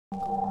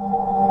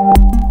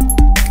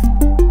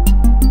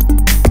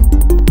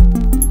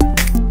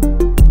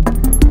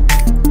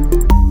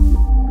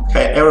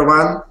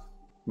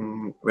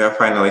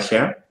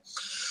here.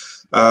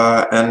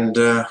 And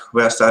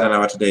we are starting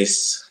our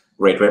today's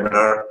great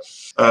webinar.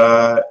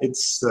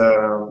 It's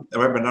a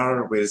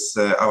webinar with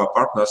our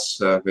partners,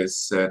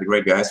 with the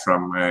great guys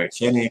from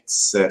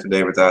Henix.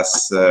 Today with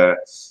us,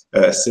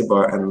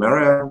 Thibaut and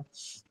Marion,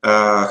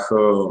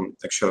 who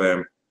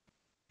actually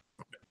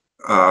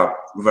are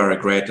very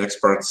great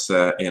experts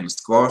in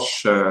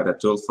Squash, the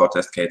tool for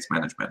test case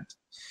management.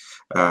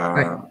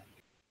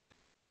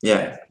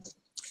 Yeah.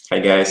 Hi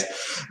guys.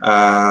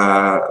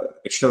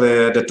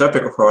 Actually, the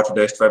topic of our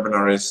today's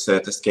webinar is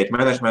test case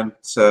management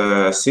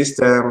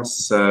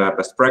systems,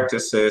 best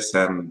practices,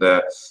 and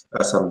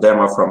some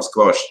demo from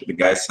Squash. The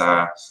guys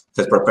are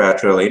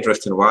prepared really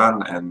interesting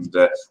one, and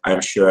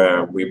I'm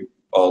sure we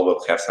all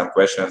will have some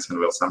questions and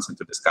we'll have something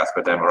to discuss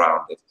with them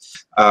around it.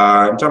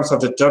 In terms of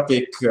the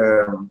topic,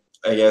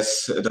 I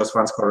guess those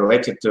ones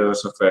correlated to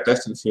software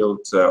testing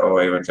field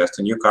or even just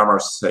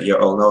newcomers, you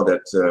all know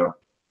that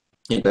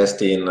in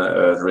testing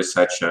there is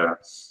such a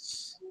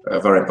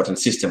very important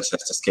systems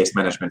as test case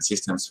management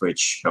systems,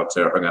 which help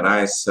to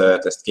organize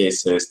test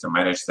cases, to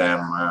manage them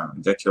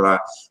in Decula.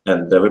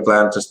 And we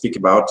plan to speak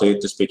about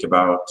it, to speak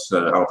about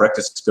our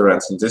practice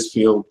experience in this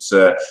field,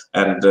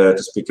 and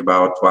to speak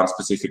about one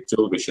specific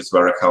tool which is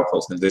very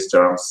helpful in these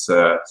terms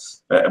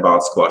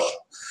about Squash.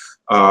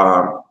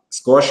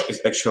 Squash is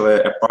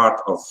actually a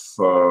part of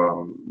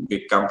a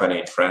big company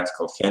in France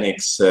called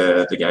Henix,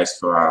 the guys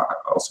who are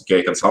also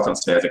QA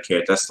consultants at the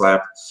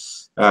QATestLab.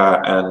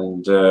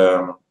 And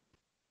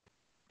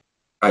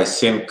I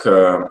think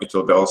it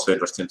will be also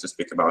interesting to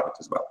speak about it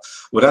as well.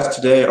 With us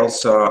today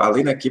also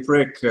Alina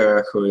Kypryk,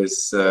 who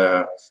is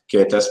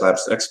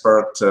QATestLab's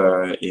expert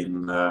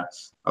in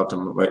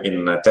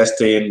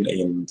testing,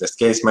 in test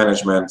case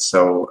management.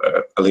 So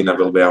Alina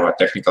will be our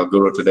technical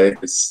guru today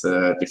with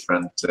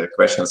different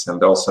questions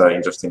and also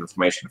interesting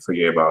information for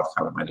you about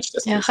how to manage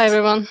test cases. Hi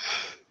everyone.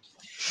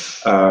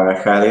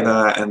 Hi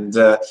Alina, and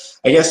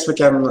I guess we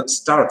can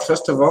start.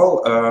 First of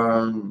all,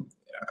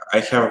 I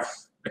have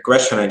a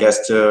question, I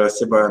guess, to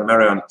Thibaut and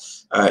Marion.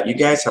 You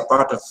guys are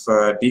part of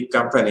a big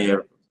company,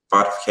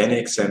 part of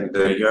Henix, and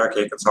you are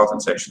QA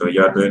consultants actually.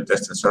 You are doing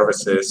testing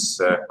services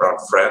around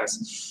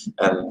France,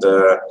 and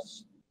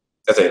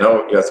as I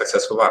know, you are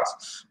successful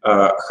ones.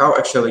 How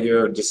actually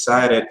you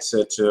decided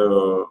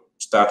to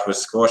start with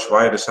Squash?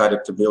 Why you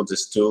decided to build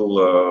this tool?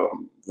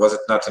 Was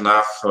it not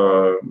enough?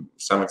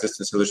 Some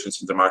existing solutions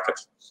in the market?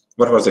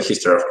 What was the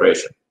history of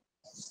creation?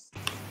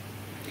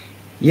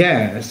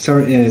 Yeah,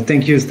 sorry,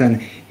 thank you, Stan.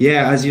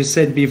 Yeah, as you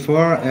said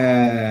before,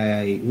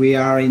 we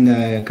are in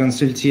a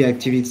consulting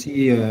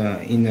activity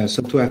in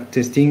software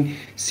testing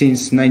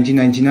since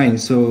 1999.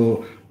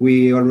 So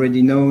we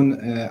already know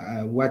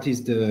what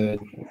is the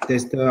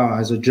tester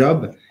as a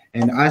job.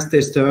 And as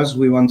testers,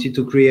 we wanted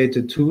to create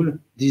a tool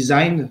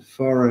designed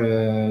for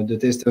the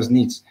tester's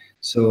needs.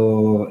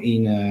 So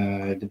in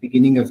the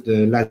beginning of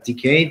the last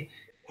decade,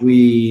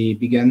 we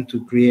began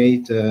to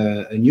create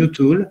a new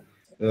tool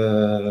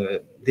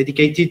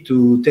dedicated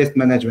to test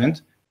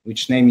management,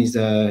 which name is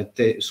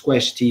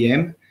Squash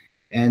TM,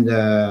 and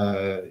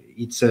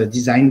it's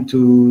designed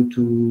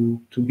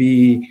to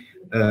be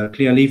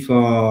clearly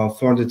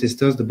for the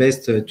testers the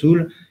best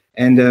tool.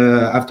 And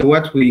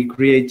afterward, we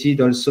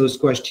created also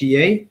Squash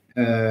TA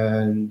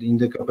in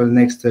the couple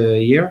next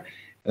year.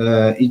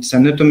 It's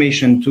an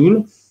automation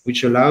tool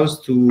which allows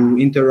to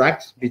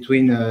interact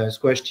between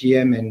Squash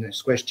TM and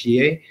Squash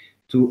TA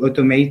to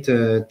automate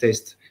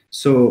tests.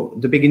 So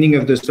the beginning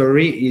of the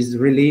story is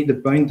really the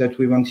point that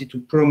we wanted to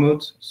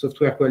promote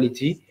software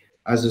quality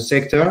as a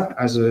sector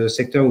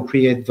who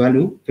create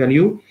value,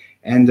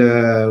 and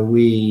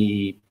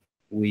we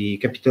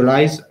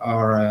capitalize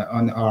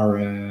on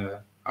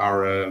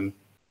our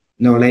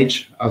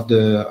knowledge of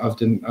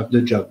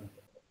the job.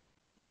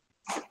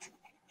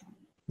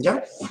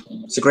 Yeah,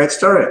 it's a great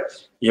story.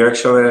 You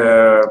actually,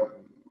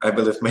 I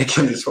believe,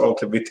 making this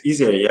world a bit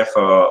easier, yeah,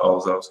 for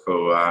all those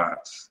who are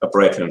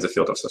operating in the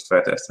field of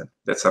software testing.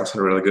 That's something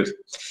really good.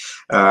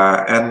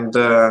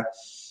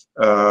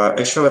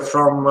 Actually,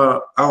 from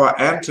our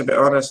end, to be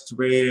honest,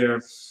 we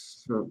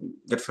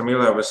get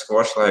familiar with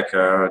Squash like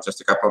just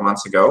a couple of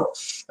months ago.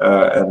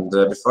 And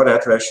before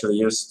that, we actually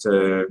used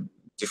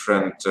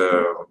different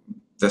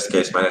test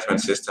case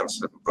management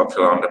systems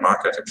popular on the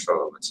market,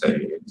 actually, let's say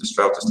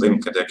Delobeau, Slim,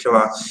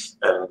 Decula,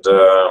 and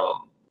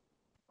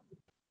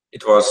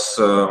it was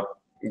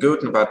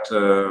good, but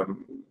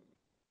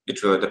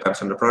it really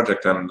depends on the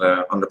project and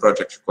on the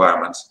project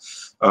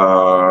requirements.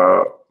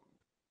 For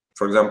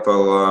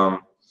example,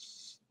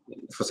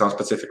 for some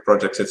specific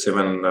projects, it's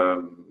even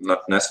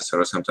not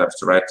necessary sometimes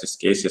to write test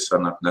cases, or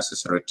not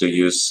necessary to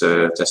use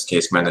test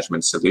case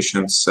management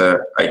solutions.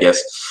 I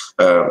guess,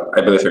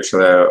 I believe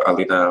actually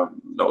Alina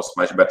knows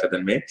much better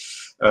than me.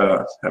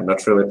 I'm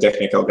not really a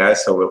technical guy,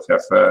 so we'll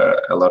have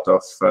a lot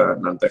of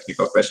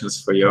non-technical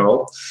questions for you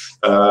all.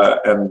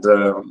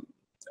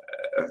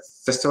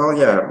 First of all,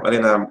 yeah,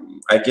 Alina,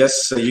 I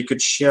guess you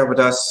could share with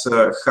us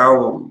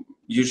how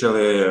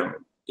usually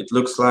it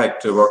looks like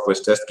to work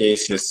with test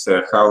cases,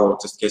 how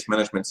test case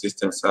management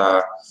systems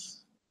are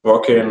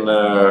working,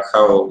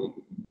 how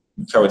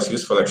how it's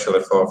useful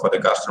actually for the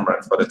customer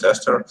and for the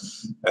tester.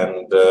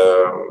 And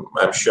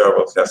I'm sure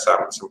we'll have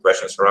some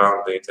questions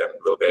around it, and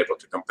we'll be able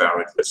to compare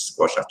it with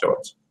Squash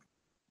afterwards.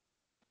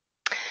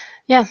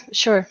 Yeah,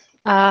 sure.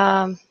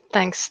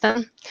 Thanks,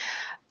 Dan.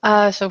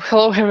 So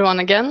hello everyone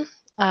again.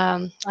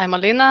 I'm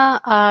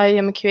Alina. I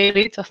am a QA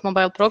lead of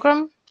mobile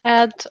program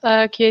at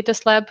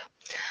QATestLab.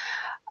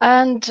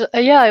 And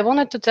yeah, I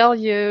wanted to tell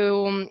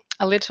you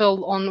a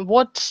little on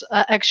what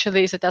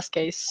actually is a test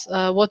case,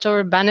 what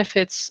are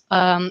benefits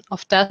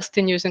of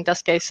testing using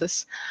test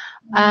cases,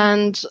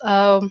 and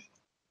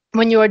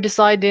when you are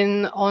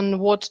deciding on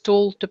what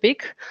tool to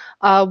pick,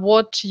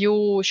 what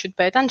you should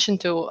pay attention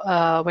to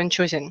when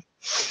choosing.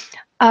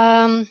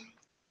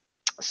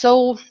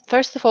 So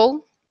first of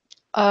all,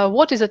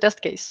 what is a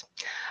test case?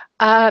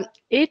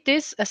 It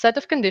is a set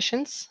of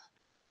conditions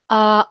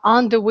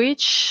under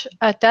which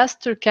a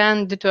tester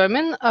can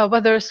determine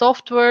whether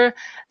software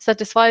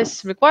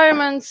satisfies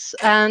requirements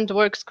and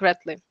works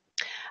correctly.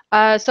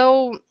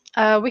 So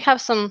we have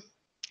some,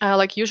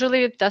 like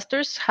usually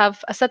testers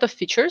have a set of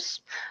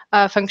features,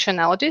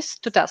 functionalities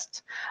to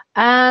test.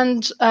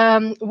 And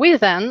we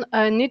then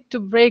need to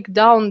break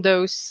down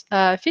those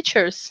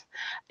features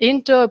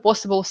into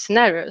possible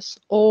scenarios,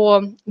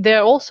 or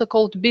they're also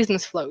called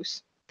business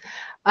flows.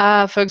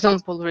 For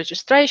example,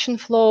 registration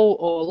flow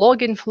or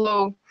login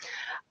flow.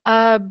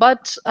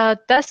 But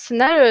test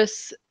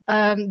scenarios,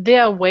 they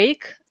are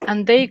vague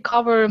and they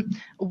cover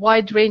a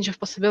wide range of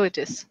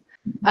possibilities.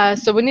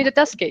 So we need a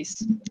test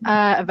case,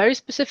 a very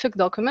specific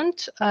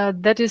document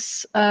that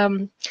is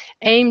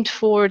aimed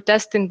for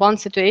testing one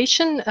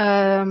situation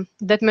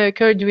that may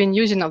occur during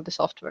using of the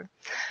software.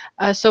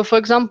 So for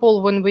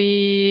example, when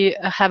we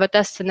have a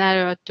test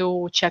scenario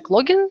to check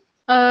login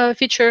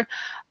feature,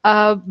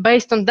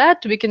 based on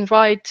that, we can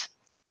write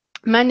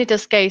many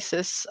test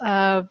cases,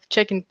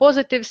 checking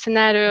positive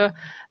scenario,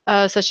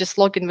 such as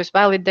login with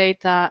valid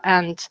data,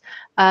 and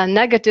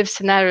negative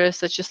scenarios,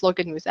 such as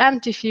login with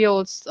empty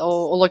fields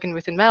or login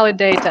with invalid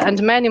data,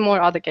 and many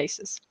more other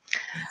cases.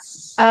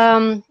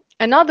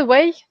 Another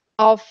way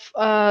of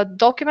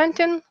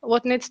documenting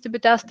what needs to be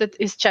tested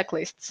is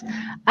checklists.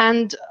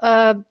 And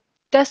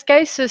test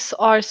cases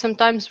are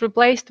sometimes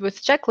replaced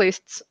with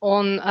checklists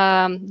on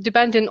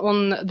depending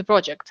on the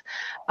project.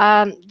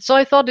 So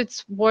I thought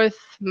it's worth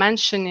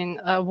mentioning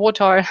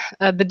what are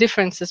the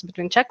differences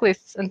between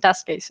checklists and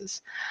test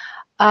cases.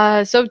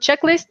 So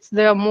checklists,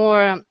 they are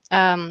more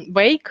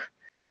vague.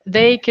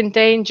 They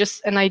contain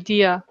just an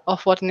idea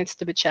of what needs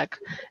to be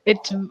checked.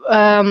 It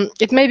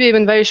may be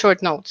even very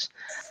short notes.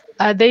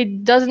 They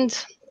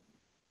don't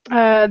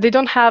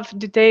have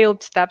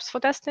detailed steps for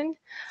testing.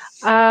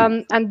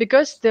 And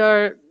because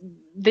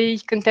they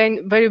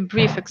contain very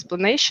brief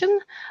explanation,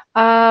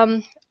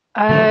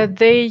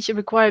 they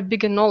require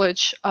bigger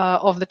knowledge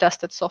of the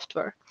tested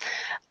software.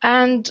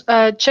 And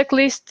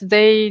checklist,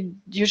 they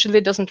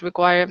usually doesn't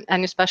require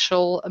any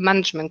special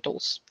management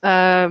tools.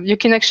 You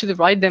can actually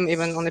write them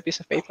even on a piece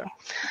of paper.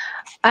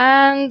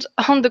 And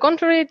on the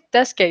contrary,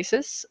 test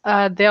cases,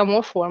 they are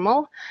more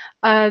formal.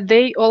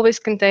 They always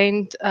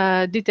contain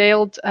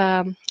detailed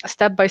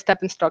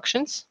step-by-step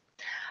instructions.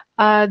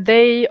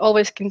 They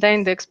always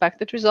contain the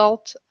expected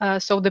result.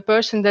 So the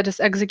person that is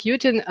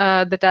executing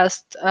the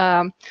test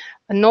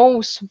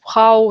knows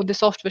how the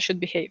software should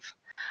behave.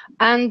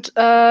 And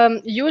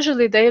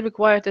usually they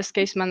require test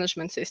case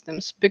management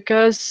systems,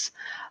 because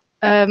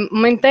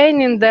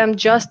maintaining them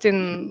just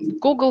in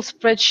Google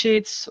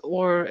spreadsheets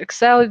or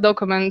Excel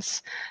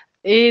documents,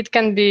 it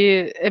can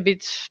be a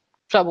bit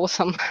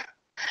troublesome.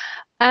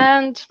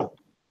 And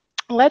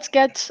let's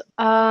get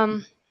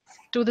to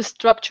the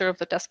structure of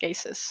the test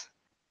cases.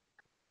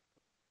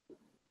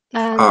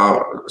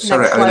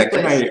 Sorry, Alina,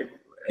 can I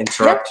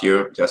interrupt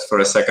you just for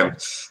a second?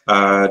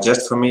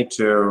 Just for me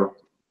to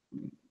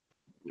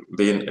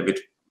be a bit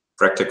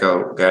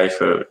practical guy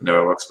who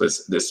never works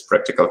with these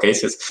practical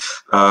cases.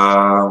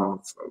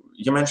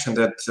 You mentioned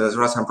that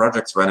there are some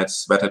projects when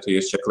it's better to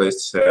use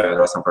checklists.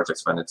 There are some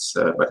projects when it's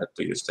better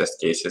to use test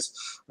cases.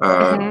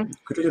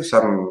 Could you give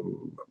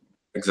some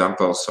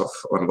examples of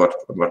on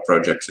what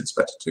projects it's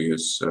better to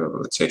use,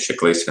 let's say,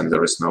 checklists, and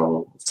there is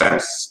no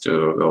sense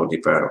to go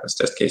deeper with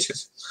test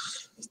cases?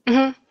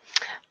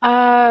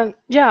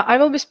 Yeah, I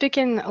will be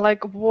speaking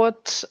like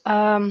what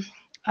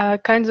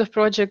kinds of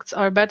projects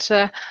are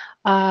better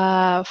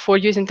for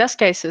using test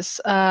cases,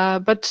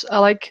 but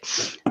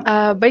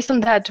based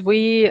on that,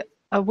 we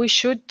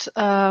should.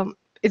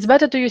 It's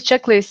better to use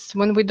checklists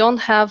when we don't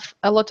have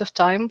a lot of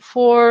time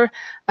for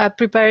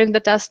preparing the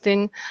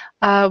testing,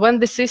 when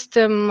the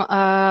system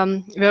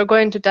we are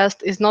going to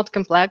test is not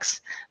complex,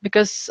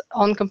 because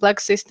on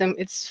complex system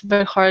it's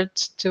very hard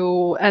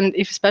to, and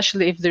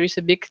especially if there is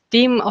a big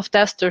team of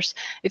testers,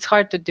 it's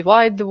hard to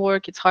divide the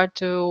work, it's hard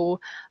to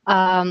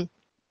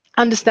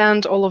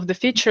understand all of the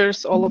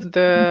features, all of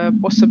the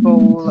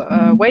possible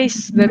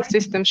ways that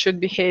system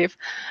should behave.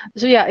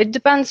 So yeah, it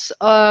depends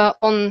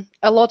on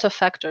a lot of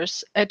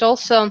factors. It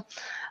also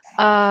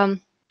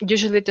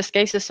usually test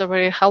cases are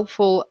very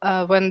helpful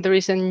when there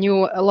is a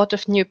lot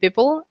of new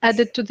people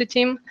added to the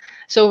team.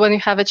 So when you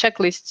have a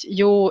checklist,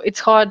 it's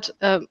hard,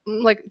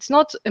 like it's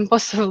not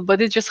impossible,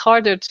 but it's just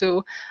harder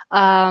to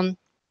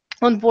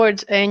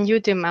onboard a new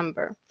team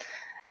member.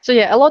 So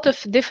yeah, a lot of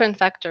different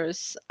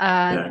factors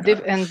and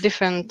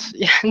different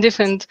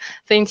different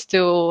things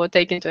to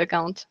take into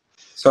account.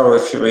 So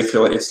if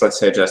it's, let's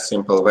say, just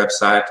simple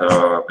website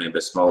or maybe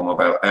a small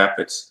mobile app,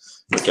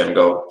 we can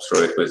go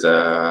through it with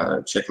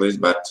a checklist.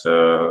 But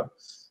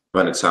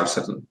when it's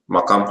something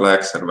more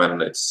complex and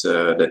when it's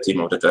the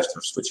team of the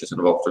testers which is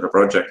involved in the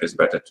project, it's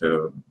better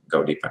to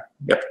go deeper.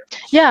 Yep.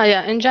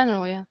 Yeah. In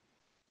general, yeah.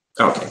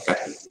 Okay.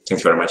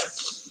 Thanks very much.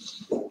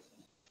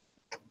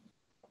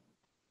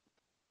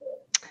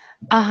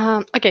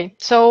 Okay,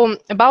 so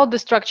about the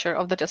structure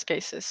of the test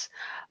cases.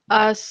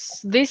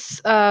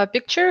 This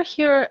picture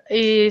here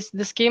is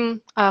the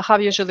scheme, how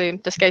usually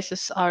test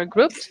cases are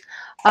grouped.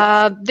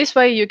 This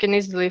way you can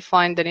easily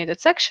find the needed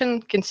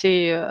section, can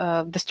see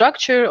the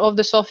structure of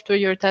the software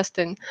you're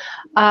testing.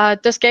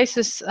 Test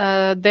cases,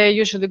 they're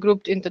usually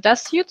grouped into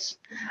test suites,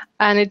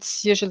 and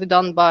it's usually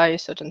done by a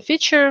certain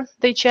feature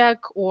they check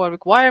or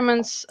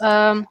requirements.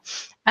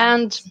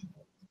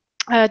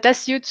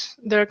 Test suites,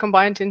 they're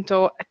combined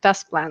into a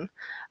test plan,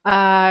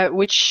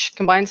 which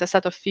combines a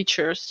set of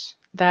features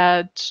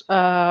that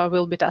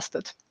will be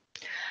tested.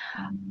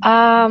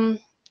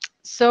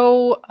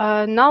 So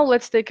now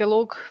let's take a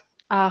look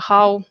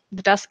how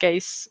the test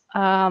case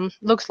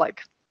looks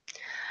like.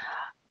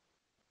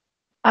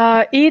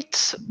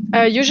 It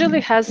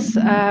usually has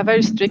a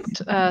very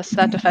strict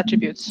set of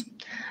attributes.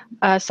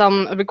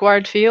 Some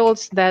required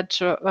fields that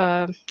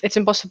it's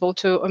impossible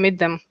to omit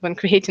them when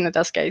creating a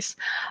test case.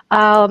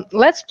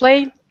 Let's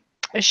play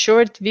a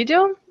short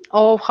video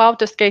of how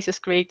test case is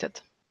created.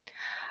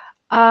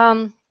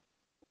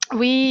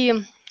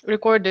 We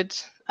recorded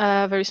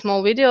a very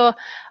small video.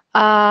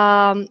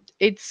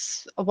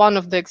 It's one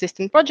of the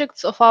existing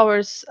projects of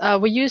ours.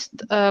 We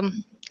used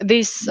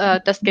this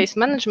test case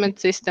management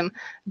system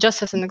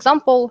just as an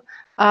example.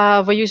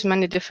 We use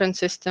many different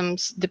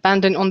systems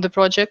depending on the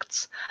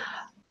projects.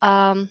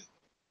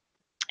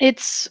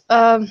 It's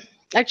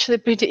actually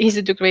pretty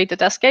easy to create a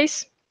test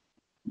case.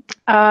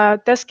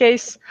 Test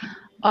case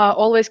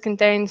always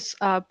contains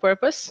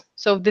purpose,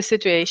 so the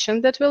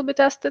situation that will be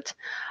tested.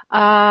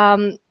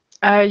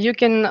 You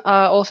can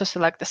also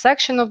select the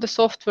section of the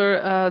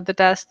software the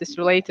test is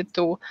related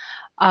to.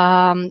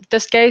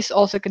 Test case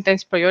also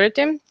contains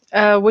priority,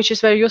 which is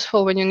very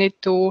useful when you need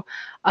to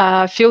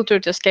filter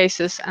test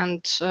cases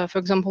and, for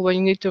example, when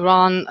you need to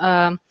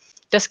run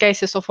test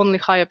cases of only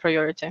higher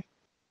priority,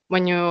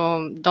 when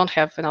you don't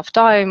have enough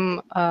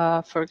time,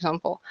 for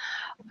example.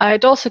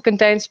 It also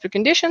contains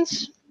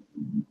preconditions,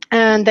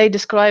 and they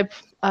describe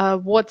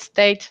what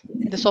state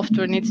the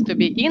software needs to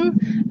be in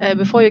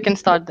before you can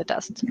start the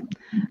test.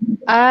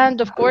 And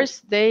of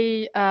course,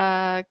 they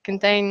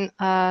contain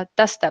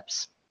test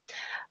steps.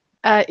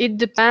 It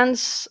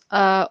depends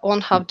on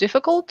how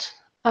difficult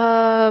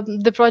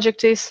the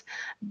project is.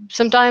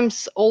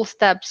 Sometimes all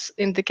steps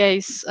in the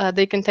case,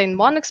 they contain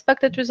one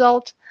expected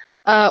result,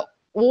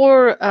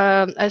 or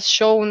as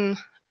shown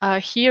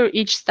here,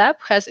 each step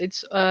has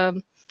its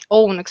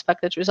own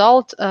expected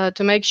result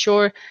to make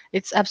sure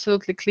it's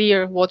absolutely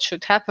clear what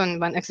should happen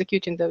when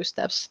executing those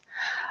steps.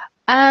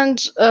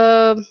 And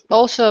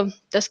also,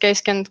 test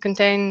case can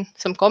contain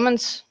some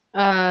comments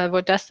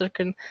where tester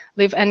can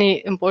leave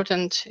any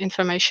important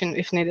information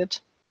if needed.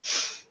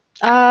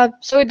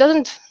 So it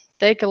doesn't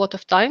take a lot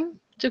of time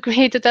to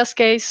create a test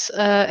case,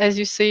 as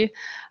you see,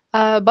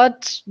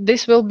 but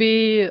this will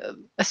be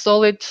a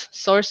solid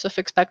source of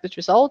expected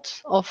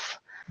result of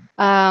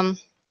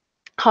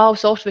how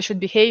software should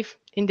behave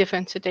in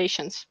different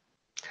situations.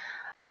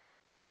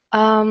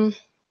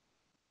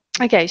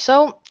 Okay,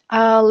 so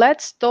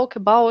let's talk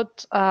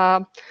about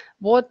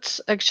what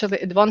actually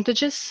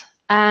advantages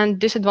and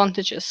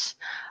disadvantages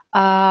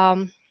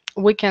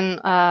we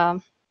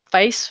can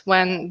face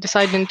when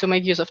deciding to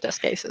make use of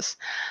test cases.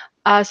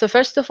 So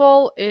first of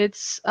all,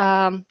 it's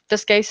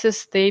test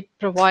cases, they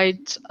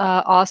provide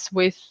us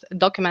with a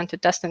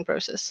documented testing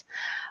process.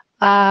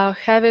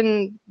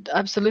 Having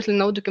absolutely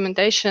no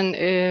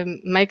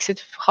documentation makes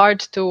it hard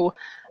to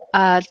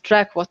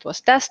track what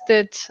was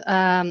tested,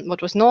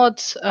 what was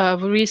not.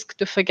 We risk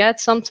to forget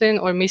something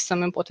or miss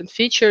some important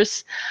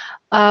features.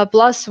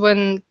 Plus,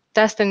 when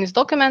testing is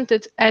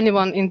documented,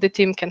 anyone in the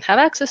team can have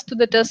access to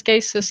the test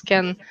cases,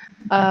 can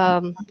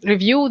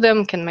review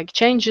them, can make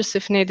changes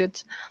if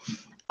needed.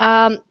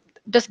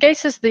 Test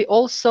cases, they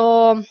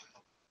also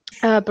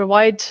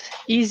provide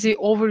easy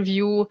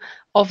overview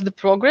of the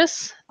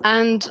progress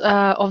and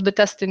of the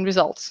testing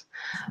results.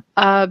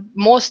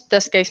 Most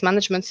test case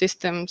management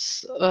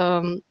systems,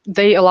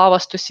 they allow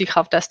us to see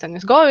how testing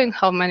is going,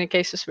 how many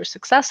cases were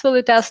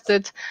successfully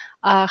tested,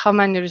 how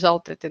many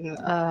resulted in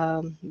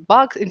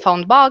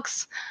found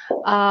bugs.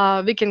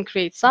 We can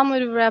create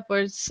summary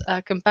reports,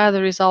 compare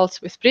the results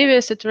with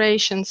previous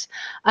iterations,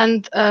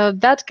 and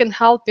that can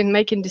help in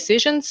making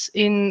decisions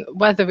in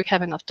whether we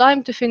have enough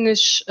time to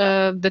finish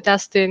the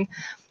testing,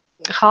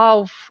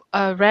 how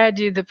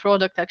ready the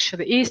product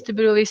actually is to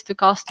be released to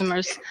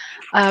customers.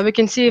 We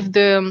can see if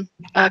the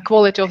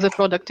quality of the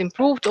product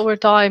improved over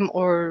time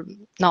or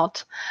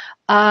not.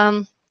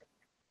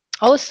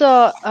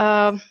 Also,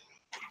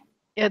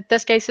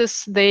 test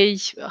cases, they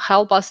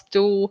help us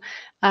to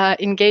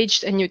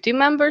engage new team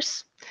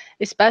members,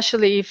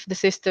 especially if the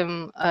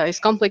system is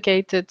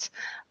complicated.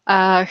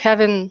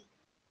 Having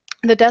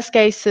the test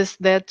cases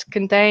that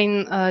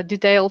contain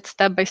detailed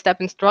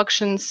step-by-step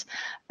instructions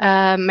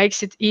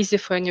makes it easy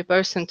for a new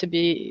person to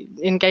be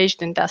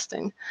engaged in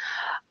testing.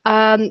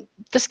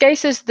 Test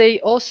cases, they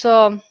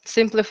also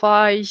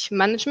simplify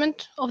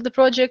management of the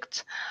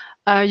project.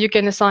 You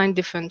can assign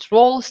different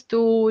roles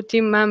to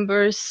team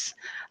members,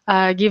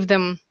 give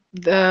them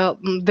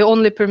the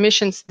only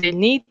permissions they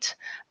need,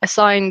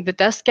 assign the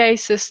test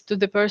cases to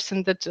the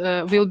person that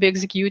will be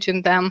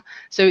executing them,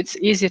 so it's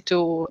easy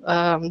to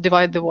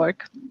divide the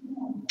work.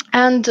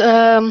 And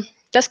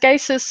test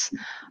cases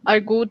are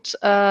good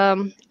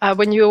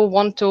when you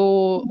want to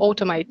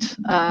automate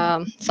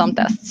some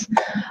tests.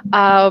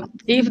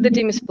 If the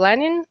team is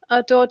planning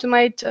to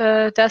automate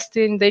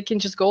testing, they can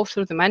just go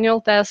through the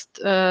manual test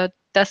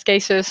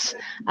cases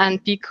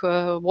and pick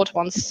what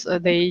ones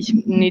they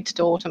need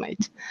to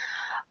automate.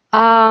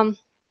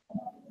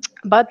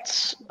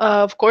 But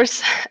of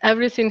course,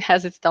 everything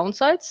has its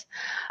downsides,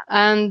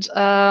 and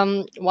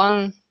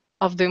one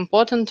of the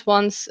important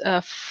ones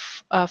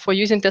for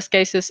using test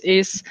cases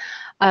is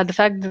the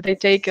fact that they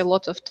take a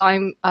lot of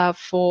time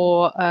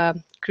for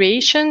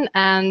creation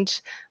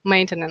and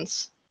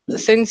maintenance.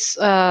 Since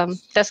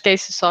test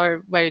cases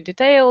are very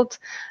detailed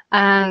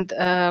and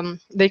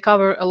they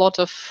cover a lot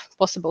of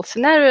possible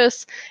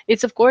scenarios,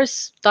 it's of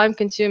course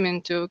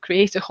time-consuming to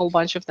create a whole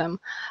bunch of them.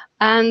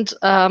 And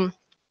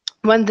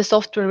when the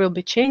software will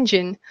be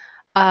changing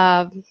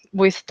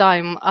with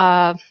time,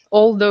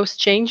 all those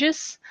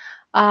changes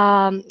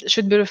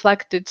should be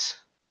reflected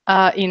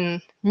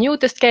in new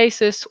test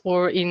cases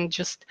or in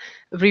just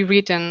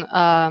rewritten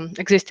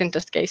existing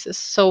test cases.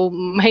 So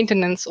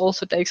maintenance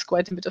also takes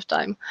quite a bit of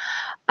time.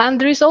 And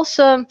there is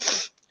also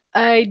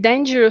a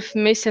danger of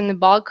missing a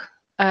bug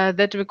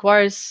that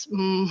requires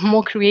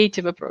more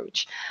creative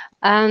approach.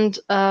 And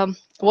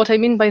what I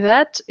mean by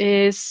that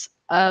is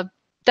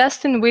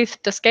testing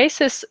with test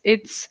cases,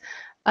 it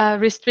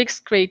restricts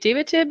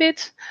creativity a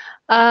bit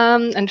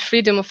and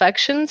freedom of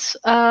actions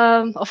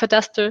of a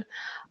tester.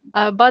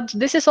 But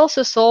this is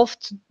also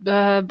solved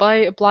by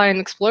applying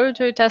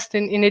exploratory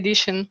testing. In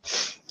addition,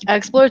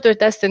 exploratory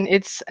testing,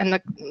 it's an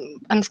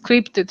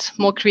unscripted,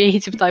 more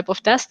creative type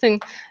of testing.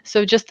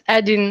 So just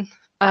adding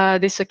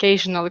these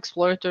occasional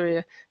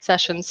exploratory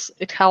sessions,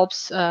 it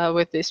helps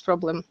with this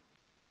problem.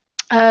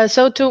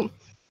 So to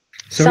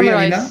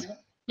summarize. Alina?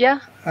 Yeah.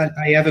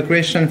 I have a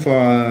question for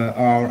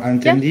our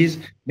attendees.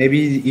 Yeah.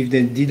 Maybe if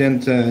they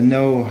didn't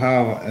know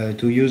how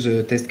to use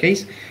a test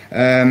case.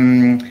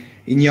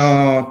 In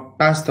your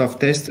past of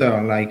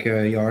tester, like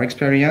your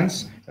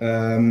experience,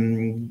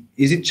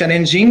 is it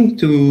challenging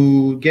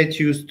to get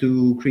used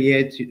to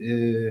create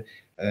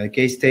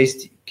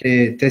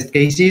test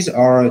cases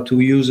or to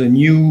use a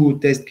new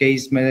test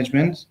case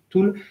management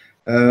tool?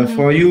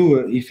 For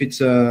you, if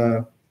it's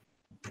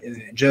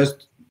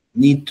just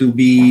need to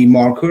be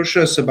more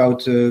cautious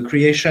about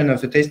creation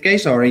of a test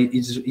case, or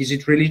is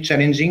it really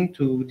challenging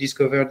to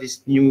discover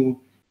this new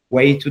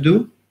way to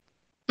do?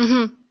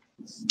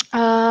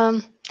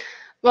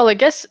 Well, I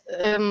guess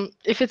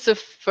if it's a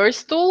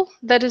first tool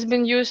that has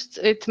been used,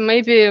 it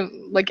may be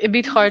like a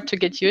bit hard to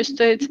get used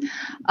to it,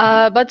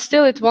 but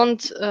still it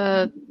won't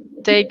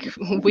take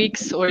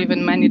weeks or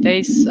even many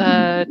days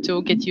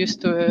to get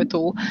used to a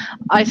tool.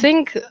 I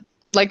think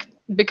like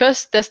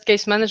because test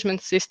case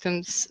management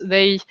systems,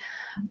 they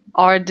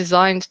are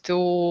designed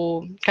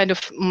to kind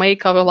of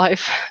make our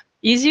life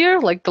easier,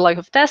 like the life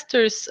of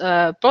testers,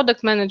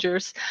 product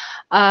managers.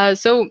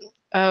 So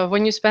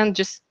when you spend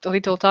just a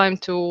little time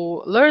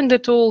to learn the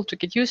tool, to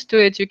get used to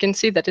it, you can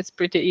see that it's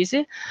pretty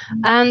easy.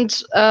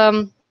 And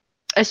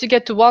as you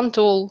get to one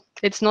tool,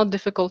 it's not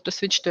difficult to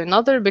switch to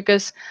another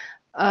because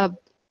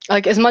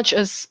like as much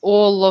as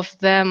all of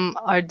them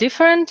are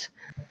different,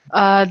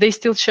 they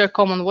still share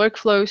common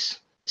workflows.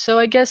 So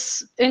I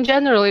guess in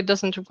general, it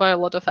doesn't require a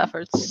lot of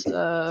efforts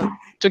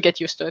to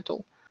get used to a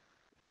tool.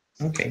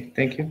 Okay,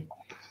 thank you.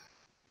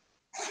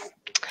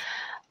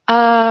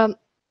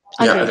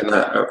 Yeah,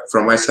 and,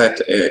 from my side,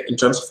 in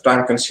terms of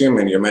time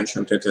consuming, you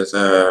mentioned it as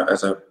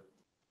a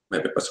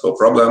maybe possible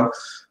problem.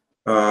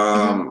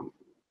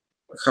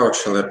 How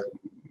actually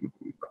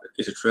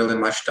is it really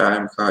much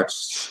time? How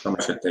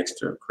much it takes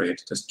to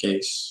create a test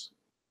case?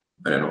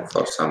 I don't know,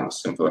 for some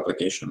simple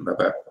application,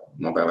 web app,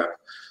 mobile app.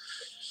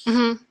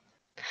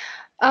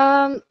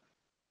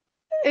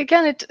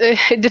 Again,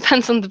 it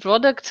depends on the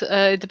product.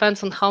 It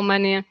depends on how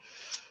many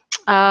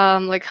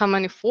like how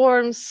many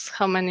forms,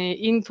 how many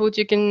input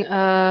you can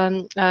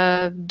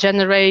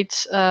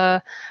generate,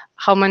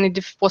 how many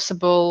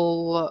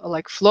possible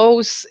like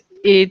flows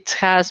it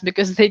has,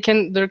 because there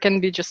can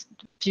be just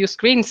few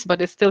screens,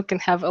 but it still can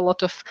have a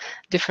lot of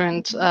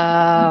different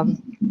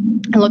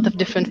a lot of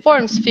different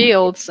forms,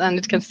 fields, and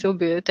it can still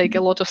take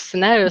a lot of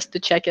scenarios to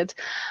check it.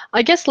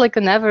 I guess like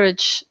an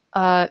average,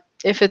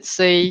 if it's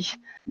a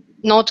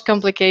not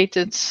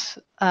complicated,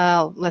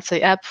 let's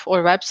say app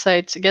or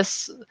website, I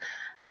guess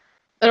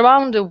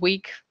around a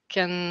week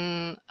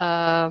can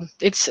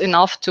it's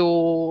enough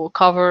to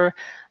cover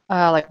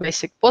like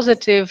basic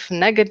positive,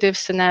 negative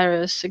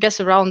scenarios. I guess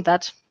around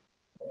that.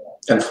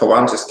 And for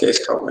one test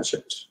case, how much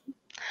it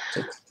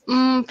takes?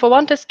 For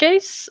one test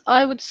case,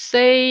 I would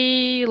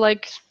say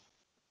like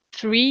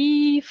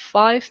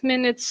 3-5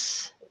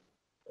 minutes.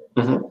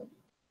 Mm-hmm.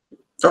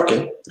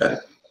 Okay.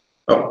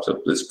 Oh,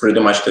 so it's pretty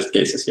much test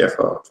cases here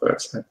for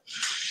website.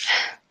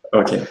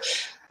 Okay.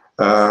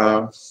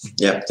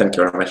 Yeah, thank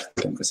you very much.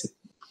 You can proceed.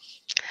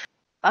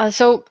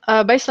 So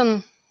based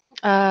on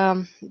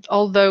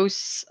all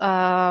those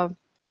pros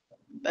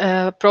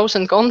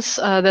and cons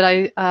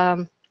that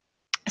I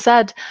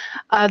said,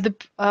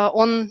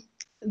 on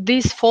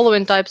these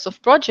following types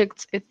of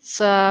projects, it's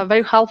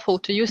very helpful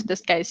to use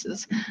test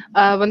cases.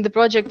 When the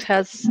project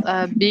has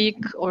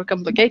big or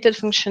complicated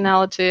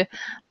functionality,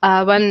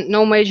 when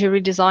no major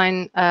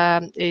redesign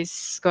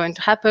is going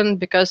to happen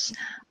because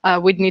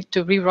we'd need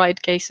to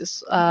rewrite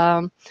cases.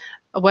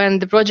 When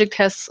the project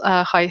has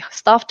high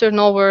staff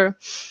turnover,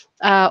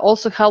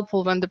 also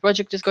helpful when the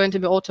project is going to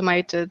be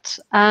automated,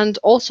 and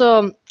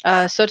also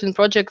certain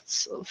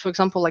projects, for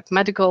example, like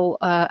medical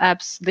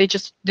apps, they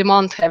just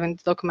demand having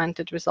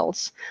documented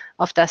results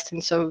of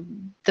testing. So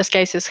this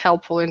case is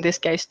helpful in this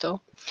case too.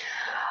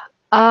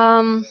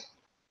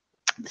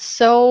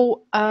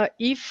 So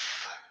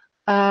if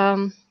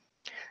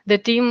the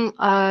team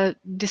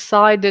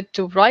decided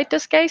to write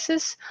test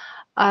cases,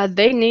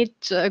 they need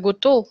a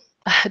good tool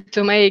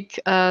to make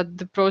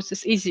the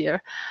process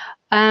easier.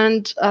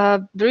 And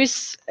there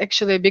is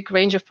actually a big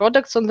range of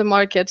products on the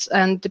market,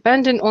 and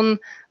depending on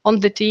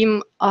the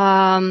team,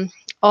 on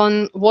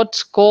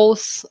what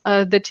goals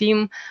the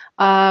team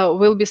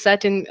will be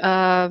setting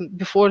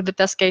before the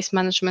test case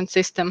management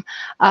system,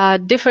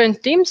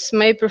 different teams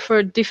may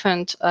prefer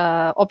different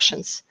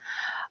options.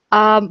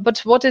 But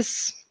what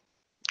is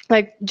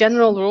like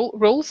general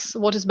rules,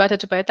 what is better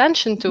to pay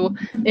attention to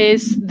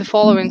is the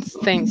following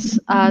things.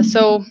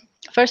 So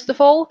first of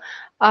all,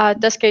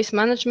 test case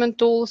management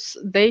tools,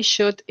 they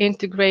should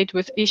integrate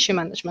with issue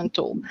management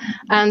tool,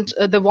 and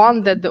the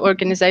one that the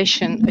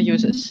organization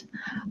uses.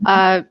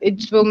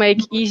 It will make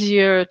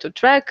easier to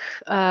track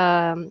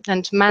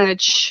and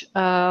manage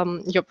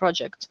your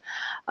project.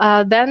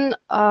 Then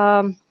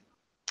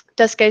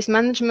test case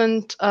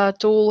management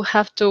tool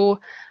have to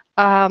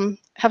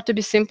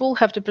be simple,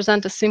 have to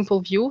present a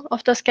simple view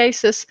of test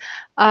cases,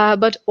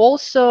 but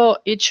also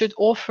it should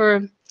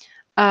offer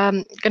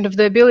kind of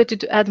the ability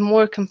to add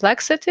more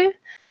complexity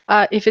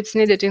if it's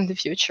needed in the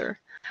future.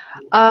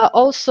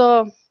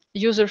 Also,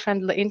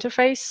 user-friendly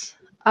interface,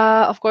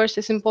 of course,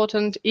 is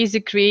important.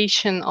 Easy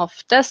creation of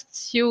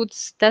test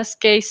suites, test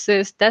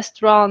cases,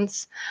 test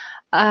runs.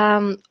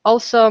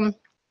 Also,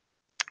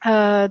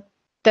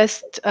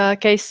 test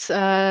case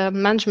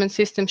management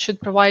system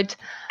should provide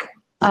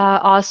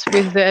us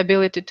with the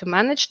ability to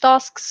manage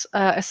tasks,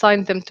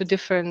 assign them to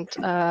different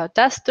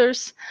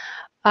testers.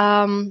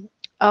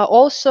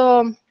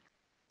 Also,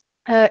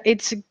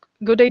 it's a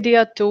good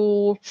idea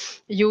to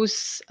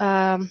use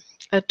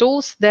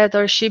tools that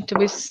are shipped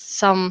with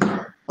some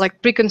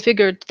like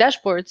pre-configured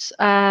dashboards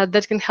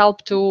that can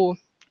help to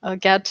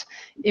get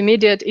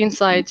immediate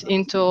insight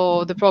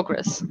into the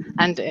progress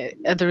and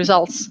the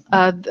results.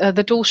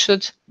 The tool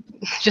should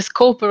just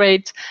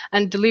cooperate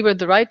and deliver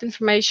the right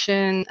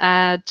information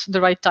at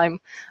the right time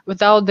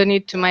without the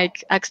need to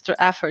make extra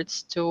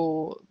efforts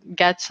to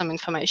get some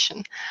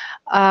information.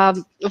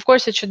 Of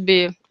course, it should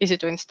be easy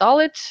to install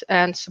it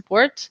and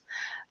support.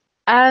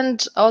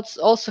 And it's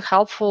also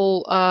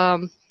helpful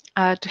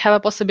to have a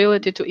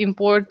possibility to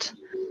import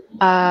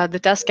the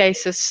test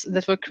cases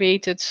that were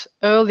created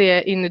earlier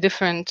in a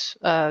different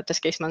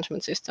test case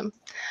management system.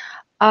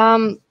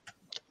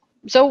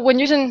 So when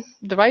using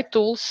the right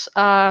tools,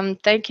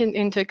 taking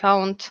into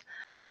account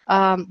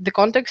the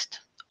context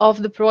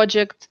of the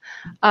project,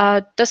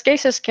 test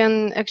cases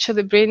can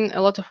actually bring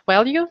a lot of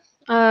value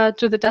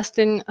to the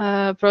testing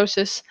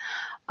process.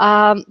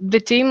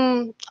 The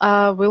team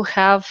will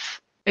have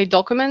a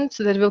document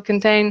that will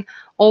contain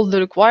all the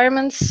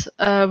requirements,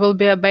 will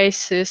be a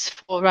basis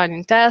for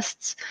running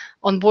tests,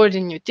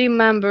 onboarding new team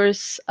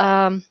members,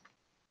 and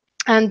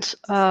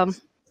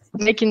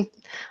making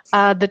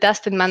the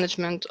testing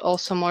management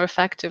also more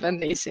effective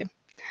and easy.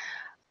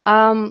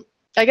 I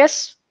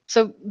guess,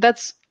 so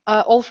that's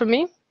all for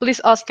me. Please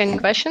ask any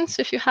questions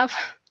if you have.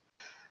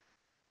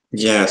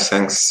 Yeah,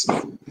 thanks.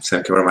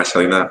 Thank you very much,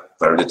 Alina.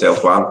 Very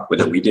detailed one with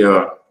the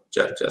video.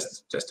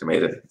 Just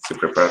made it. You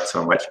prepared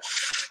so much.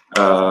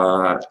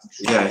 Yeah,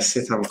 I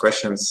see some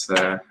questions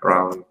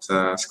around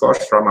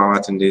scores from our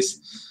attendees.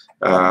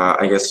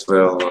 I guess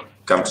we'll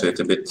come to it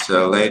a bit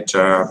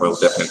later. We'll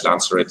definitely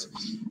answer it.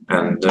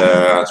 And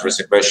there's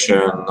a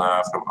question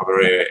from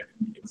Avery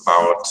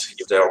about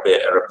if there will be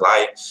a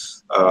reply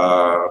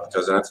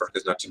because the network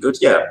is not too good.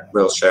 Yeah,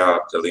 we'll share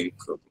the link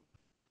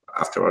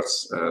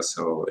afterwards.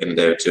 So in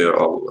there too,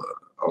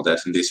 all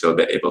that in this, you'll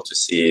be able to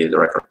see the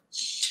record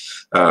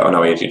on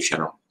our YouTube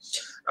channel.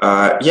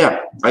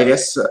 Yeah, I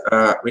guess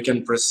we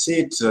can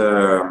proceed.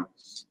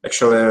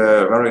 Actually,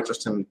 very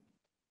interesting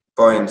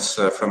points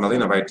from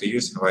Alina, why to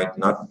use, why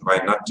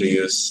not to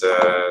use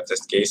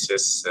test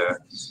cases,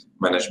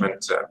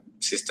 management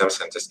systems,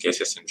 and test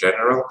cases in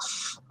general.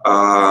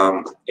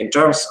 In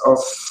terms of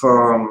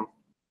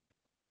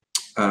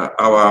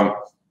our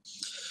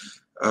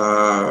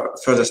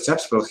further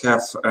steps, we'll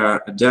have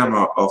a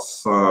demo of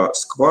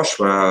Squash,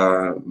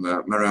 where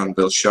Marion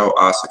will show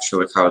us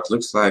actually how it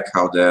looks like,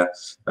 how the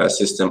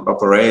system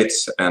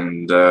operates,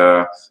 and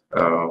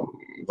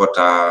what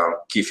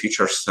are key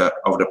features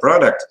of the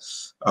product.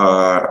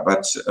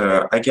 But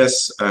I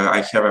guess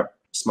I have a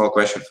small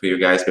question for you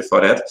guys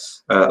before that.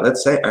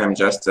 Let's say I'm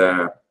just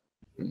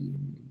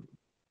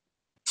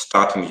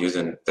starting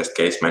using test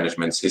case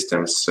management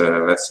systems.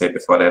 Let's say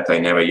before that I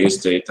never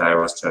used it. I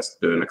was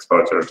just doing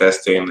exploratory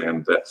testing,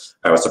 and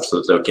I was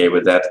absolutely okay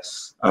with that.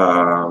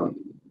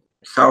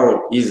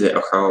 How easy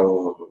or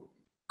how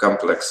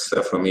complex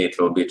for me it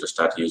will be to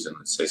start using,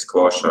 let's say,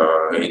 Squash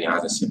or any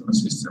other similar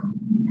system?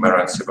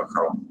 Marion,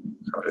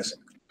 how do you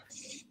think?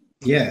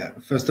 Yeah,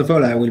 first of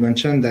all, I will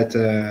mention that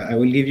I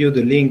will give you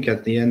the link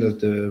at the end of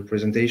the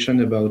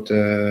presentation about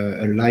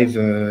a live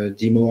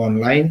demo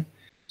online.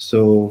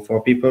 So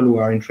for people who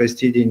are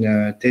interested in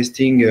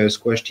testing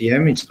Squash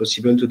TM, it's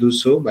possible to do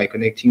so by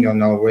connecting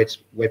on our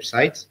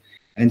website,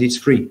 and it's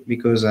free,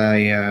 because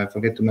I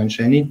forget to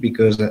mention it,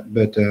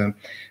 but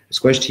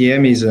Squash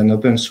TM is an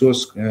open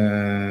source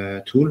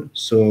tool,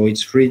 so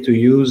it's free to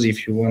use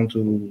if you want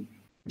to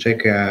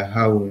check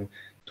how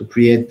to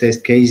create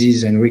test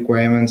cases and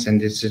requirements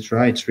and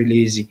etc. It's really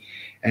easy.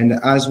 And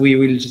as we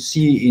will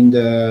see in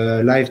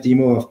the live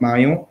demo of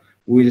Marion,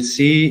 we'll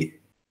see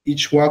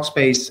each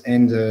workspace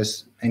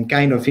and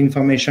kind of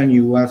information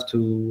you have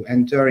to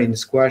enter in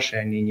Squash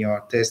and in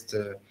your test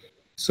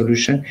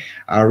solution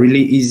are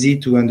really easy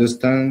to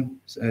understand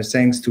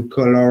thanks to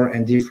color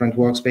and different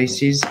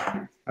workspaces.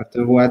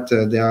 After what,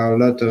 there are a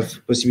lot of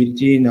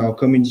possibility in our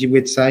community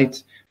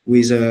website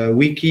with a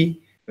wiki,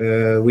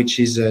 which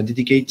is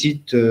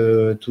dedicated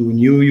to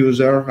new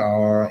user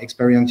or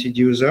experienced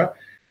user.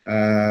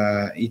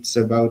 It's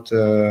about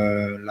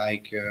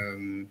like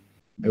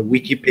a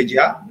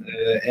Wikipedia,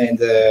 and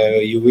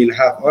you will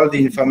have all the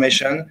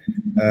information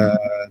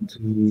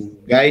to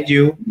guide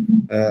you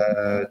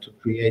to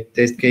create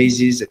test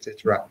cases,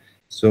 etc.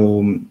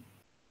 So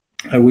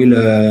I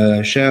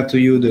will share to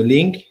you the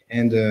link,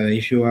 and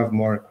if you have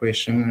more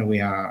questions, we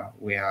are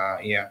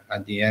here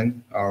at the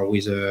end, or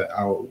with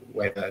our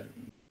web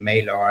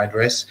mail or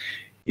address.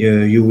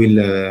 You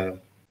will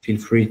feel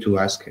free to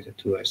ask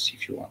to us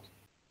if you want.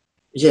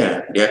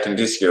 Yeah, in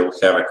this you'll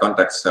have a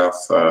contacts of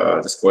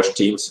the Squash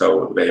team, so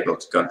we'll be able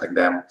to contact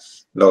them.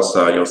 And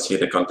also you'll see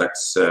the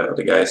contacts of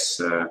the guys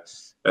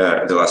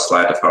the last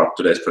slide of our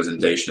today's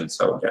presentation.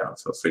 So yeah,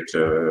 feel free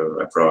to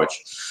approach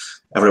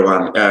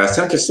everyone.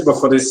 Thank you, Thibaut,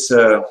 for this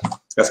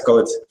let's call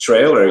it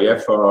trailer, yeah,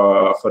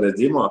 for the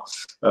demo.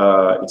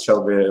 It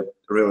shall be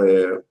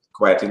really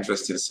quite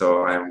interesting.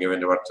 So I'm giving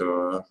the word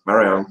to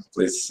Marion.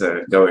 Please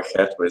go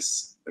ahead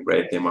with a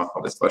great demo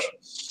of this Squash.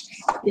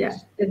 Yeah,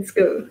 let's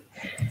go.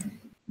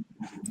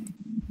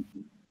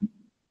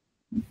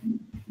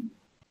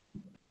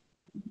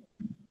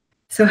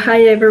 So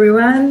hi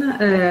everyone,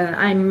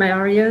 I'm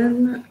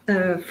Marion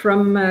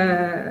from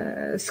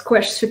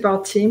Squash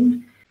support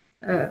team,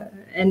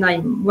 and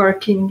I'm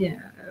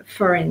working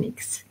for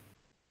Henix.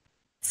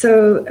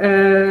 So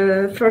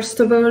first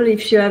of all,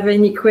 if you have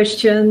any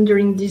question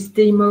during this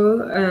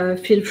demo,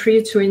 feel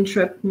free to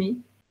interrupt me.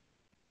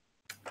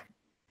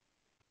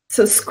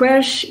 So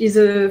Squash is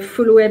a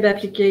full web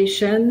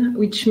application,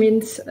 which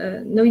means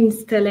no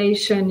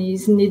installation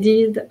is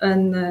needed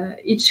on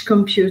each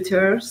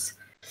computers.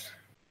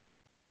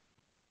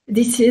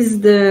 This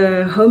is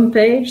the home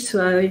page,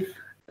 so I've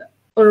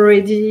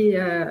already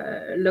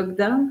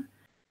logged on.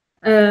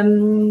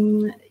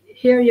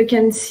 Here you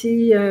can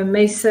see a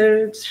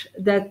message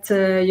that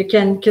you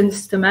can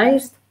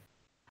customize.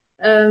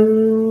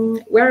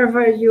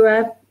 Wherever you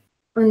are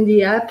on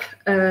the app,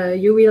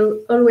 you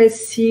will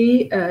always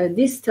see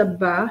this top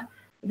bar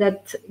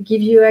that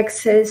gives you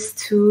access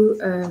to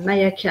my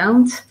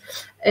account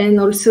and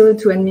also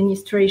to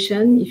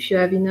administration if you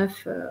have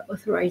enough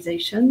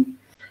authorization.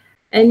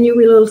 And you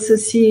will also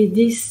see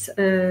this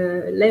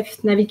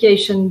left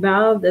navigation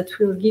bar that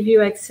will give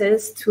you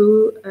access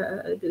to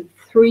the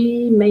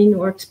 3 main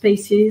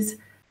workspaces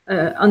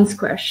on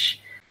Squash.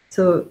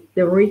 So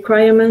the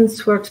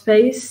requirements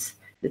workspace,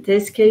 the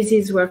test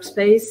cases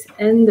workspace,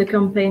 and the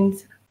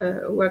campaigns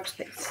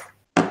workspace.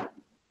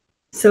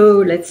 So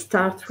let's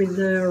start with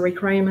the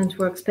requirement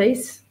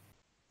workspace.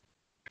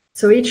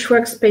 So each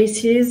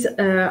workspaces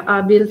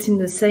are built in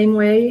the same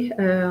way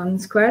on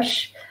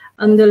Squash.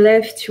 On the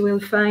left, you will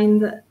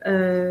find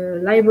a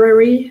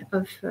library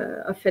of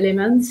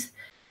elements,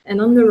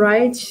 and on the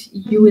right,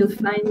 you will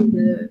find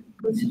the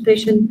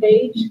consultation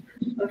page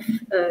of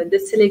the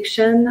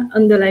selection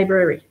on the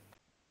library.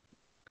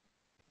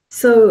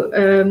 So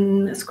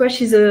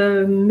Squash is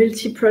a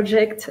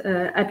multi-project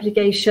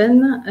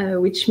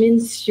application, which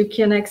means you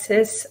can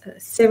access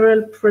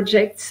several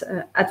projects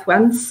at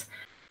once.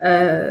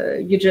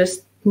 You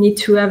just need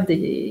to have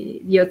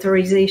the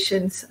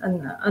authorizations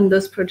on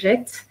those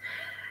projects.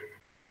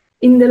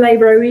 In the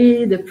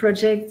library, the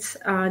projects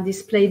are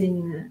displayed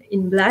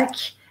in black,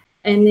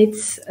 and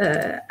it's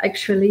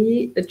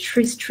actually a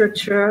tree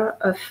structure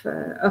of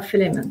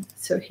elements.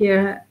 So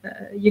here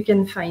you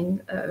can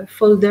find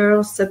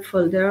folders,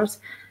 subfolders,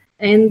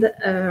 and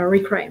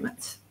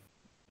requirements.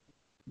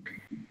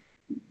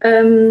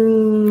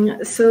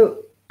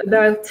 So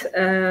about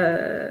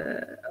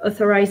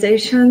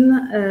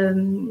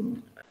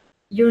authorization,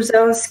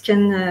 users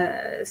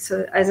can,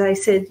 so as I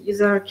said,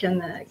 user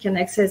can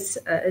access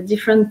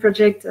different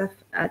projects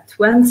at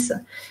once,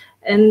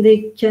 and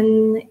they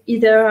can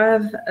either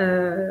have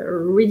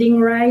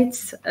reading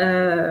rights,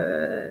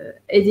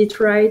 edit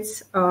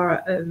rights,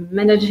 or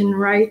managing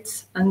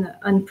rights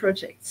on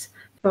projects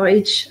for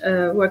each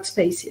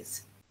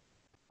workspaces.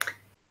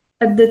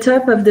 At the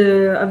top of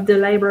the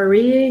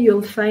library,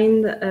 you'll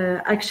find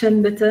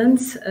action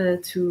buttons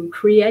to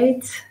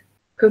create,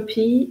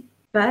 copy,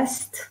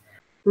 paste,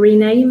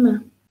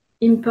 rename,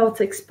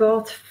 import,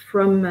 export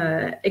from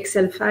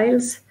Excel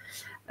files,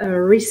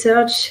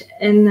 research,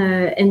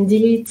 and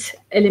delete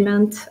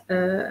element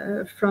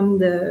from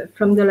the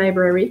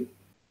library.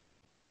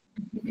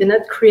 You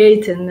cannot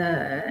create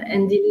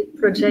and delete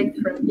project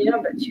from here,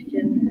 but you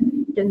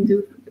can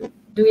do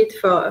it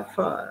for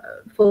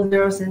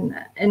folders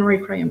and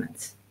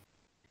requirements.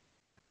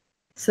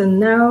 So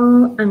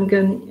now I'm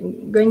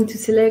going to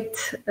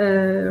select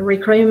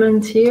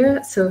requirement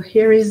here. So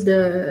here is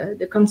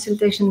the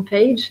consultation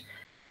page.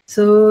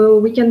 So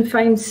we can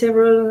find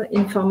several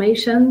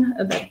information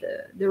about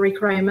the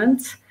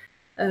requirement,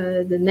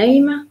 the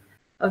name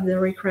of the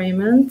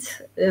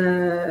requirement.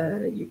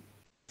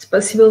 It's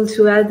possible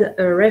to add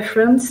a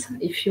reference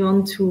if you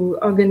want to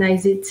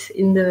organize it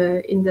in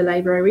the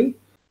library.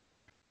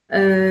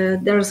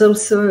 There's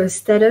also a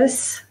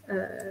status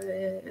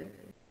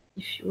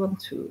if you want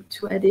to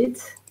add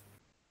it.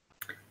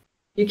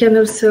 You can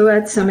also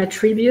add some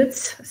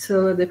attributes.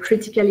 So the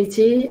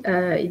criticality,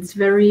 it's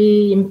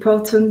very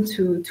important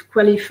to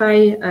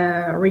qualify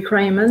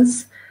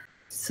requirements.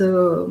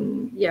 So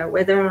yeah,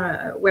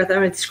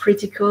 whether it's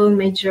critical,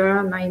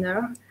 major,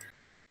 minor.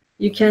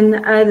 You can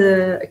add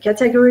a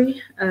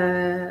category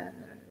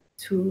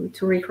to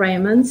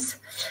requirements,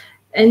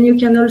 and you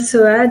can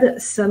also add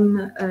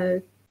some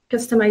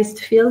customized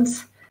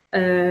fields.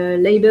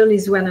 Label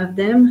is one of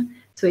them.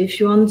 So if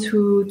you want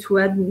to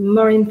add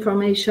more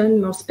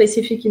information, more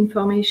specific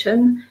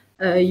information,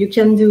 you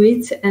can do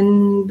it.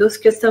 And those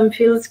custom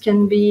fields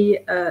can be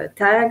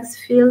tags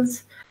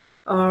fields,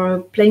 or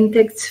plain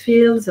text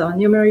fields, or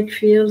numeric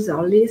fields,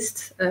 or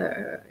lists.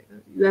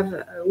 You have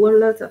a whole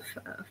lot of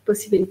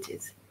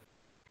possibilities.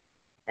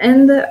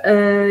 And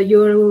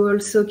you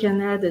also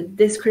can add a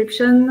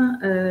description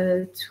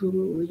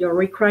to your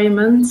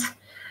requirements.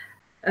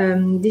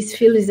 This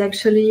field is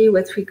actually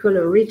what we call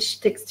a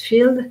rich text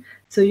field.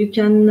 So you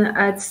can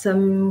add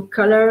some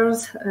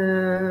colors,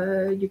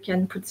 you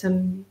can put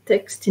some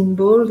text in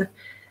bold.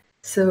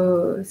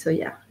 So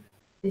yeah,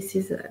 this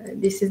is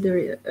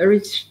the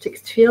rich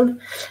text field,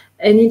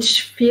 and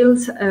each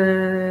field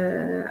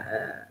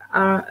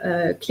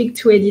are click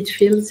to edit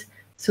fields.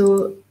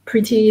 So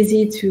pretty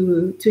easy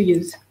to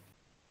use.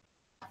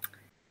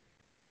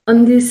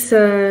 On this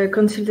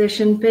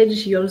consultation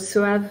page, you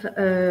also have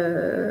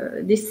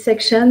this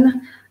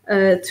section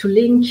to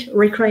link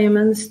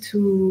requirements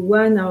to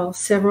one or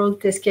several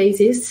test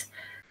cases.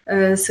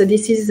 So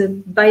this is a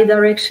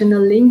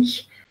bidirectional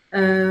link.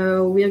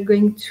 We are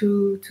going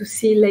to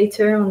see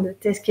later on the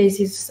test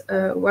cases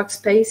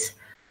workspace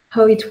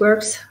how it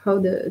works, how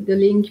the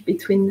link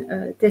between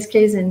test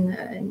case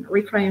and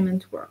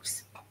requirement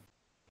works.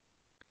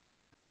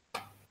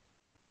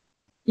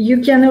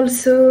 You can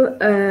also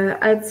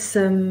add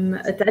some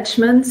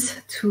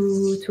attachments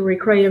to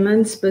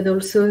requirements, but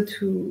also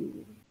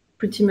to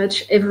pretty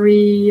much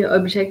every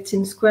object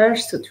in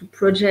Squash, so to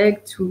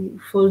project, to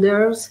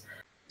folders,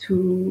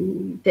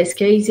 to test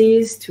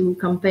cases, to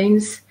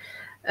campaigns,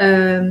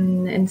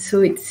 and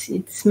so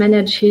it's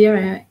managed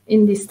here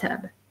in this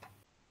tab.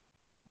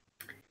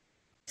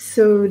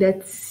 So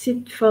that's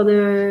it for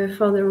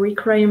the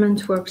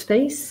requirement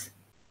workspace.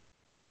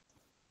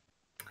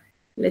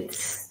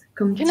 Let's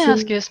continue. Can I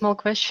ask you a small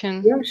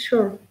question? Yeah,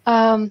 sure.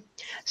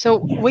 So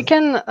we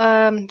can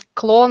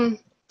clone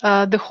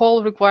the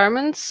whole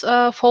requirements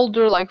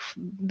folder, like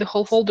the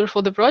whole folder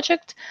for the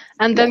project,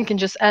 and then can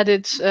just add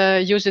it,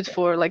 use it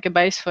for like a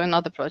base for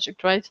another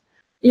project, right?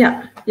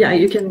 Yeah,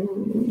 you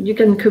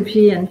can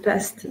copy and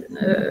paste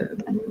a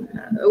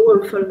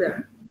whole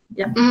folder.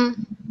 Yeah.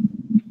 Mm-hmm.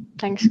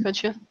 Thanks,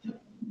 gotcha.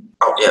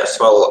 Oh, yes,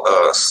 well,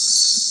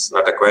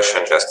 not a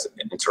question, just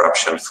an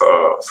interruption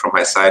from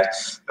my side.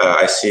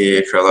 I see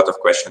a lot of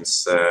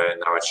questions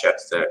in our chat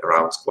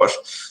around Squash.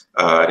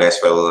 Guys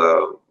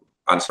will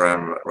answer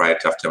them right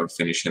after I'm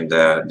finishing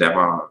the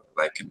demo,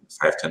 like in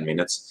 5-10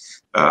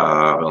 minutes.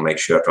 we'll make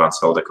sure to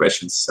answer all the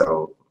questions.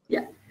 So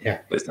yeah,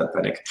 please don't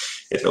panic.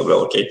 It will be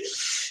okay.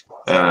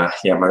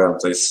 Yeah, Marion,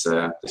 please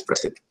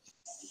proceed.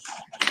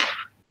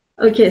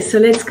 Okay, so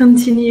let's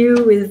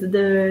continue with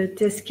the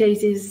test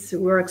cases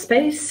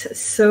workspace.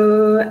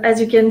 So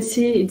as you can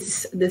see,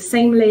 it's the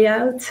same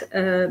layout,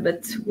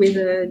 but with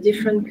a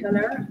different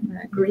color,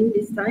 green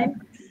this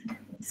time.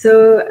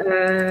 So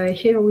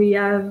here we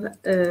have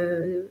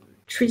a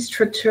tree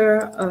structure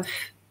of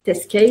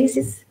test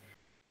cases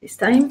this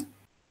time.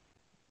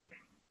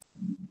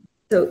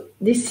 So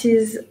this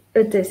is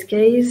a test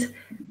case.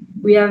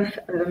 We have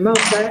more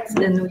tabs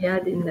than we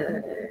had in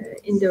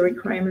the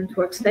requirement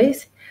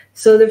workspace.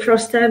 So the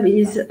first tab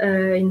is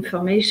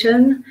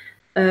information.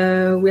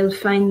 We'll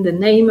find the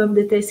name of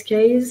the test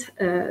case,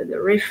 the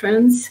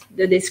reference,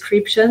 the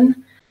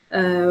description.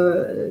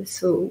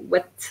 So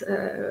what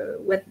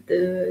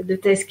the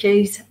test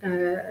case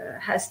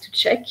has to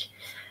check.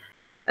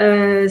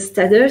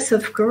 Status,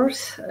 of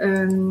course.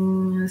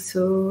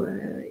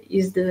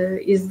 Is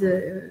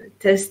the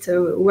test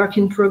a work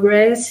in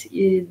progress?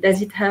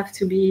 Does it have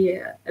to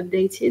be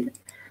updated?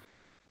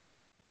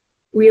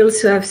 We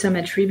also have some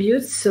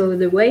attributes, so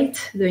the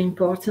weight, the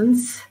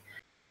importance,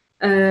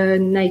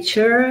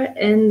 nature,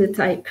 and the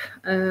type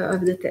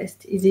of the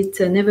test. Is it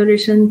an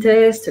evaluation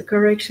test, a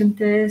correction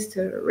test,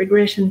 a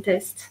regression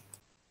test?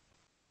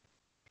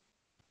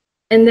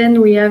 And then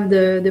we have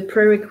the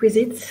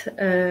prerequisites,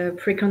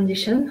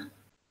 precondition.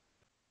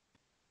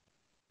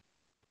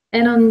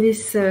 And on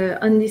this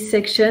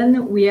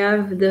section, we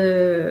have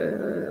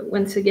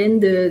once again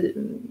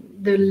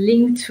the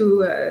link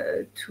to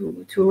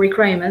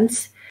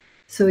requirements.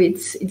 So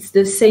it's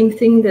the same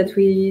thing that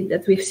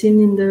we've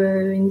seen in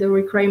the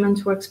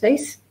requirements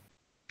workspace.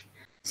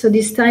 So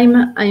this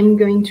time I'm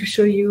going to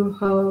show you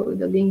how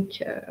the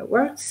link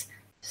works.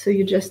 So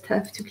you just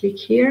have to click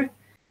here.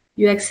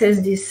 You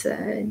access this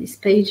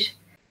page.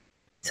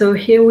 So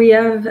here we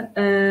have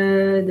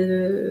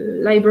the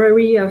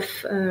library of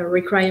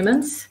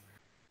requirements.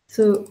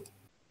 So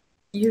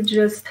you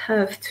just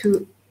have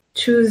to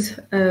choose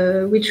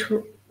which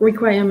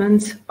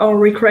requirements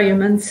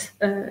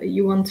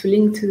you want to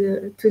link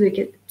to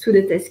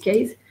the test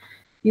case.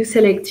 You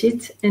select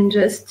it, and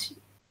just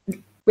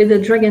with a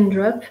drag and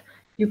drop,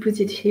 you put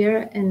it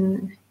here,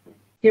 and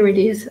here it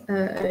is,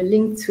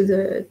 linked to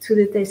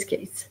the test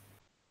case.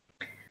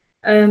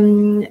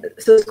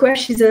 So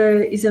Squash is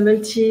a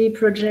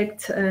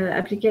multi-project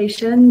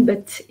application,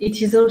 but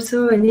it is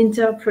also an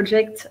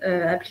inter-project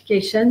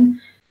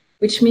application,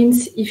 which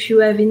means if you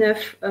have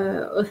enough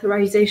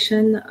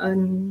authorization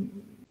on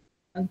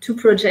two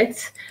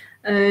projects,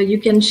 you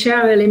can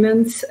share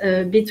elements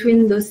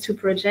between those two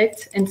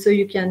projects, and so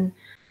you can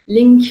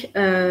link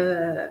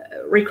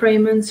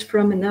requirements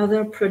from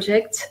another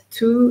project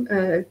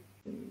to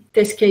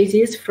test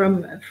cases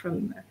from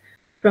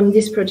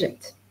this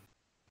project.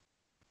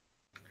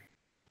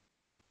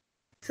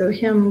 So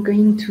here I'm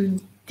going to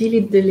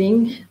delete the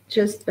link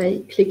just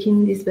by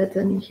clicking this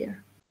button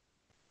here.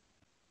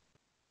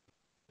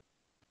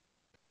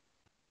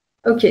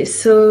 Okay,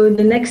 so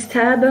the next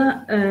tab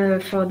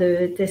for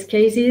the test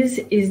cases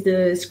is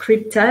the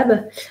script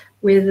tab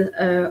with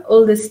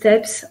all the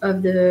steps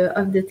of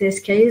the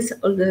test case,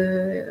 all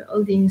the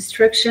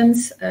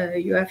instructions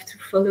you have to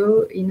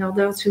follow in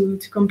order to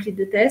complete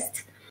the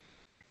test.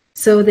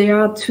 So there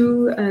are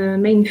two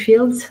main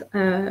fields.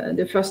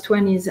 The first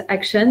one is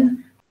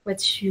action,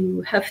 what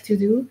you have to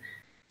do,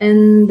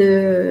 and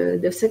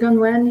the second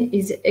one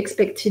is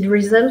expected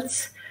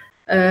results,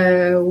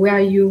 where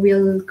you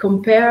will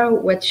compare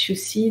what you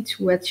see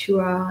to what you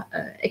are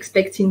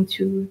expecting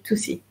to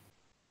see.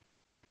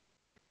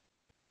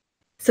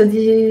 So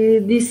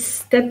these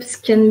steps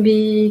can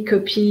be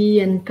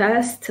copy and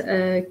paste,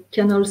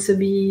 can also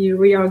be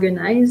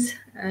reorganized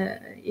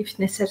if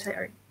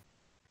necessary.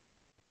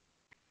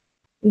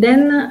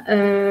 Then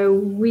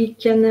we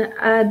can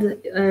add,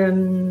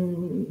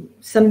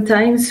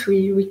 sometimes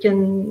we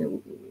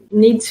can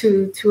need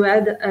to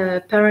add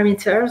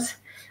parameters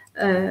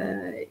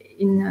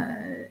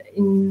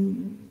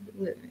in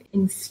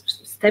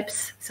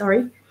steps,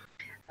 sorry.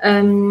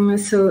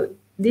 So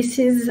this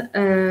is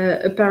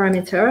a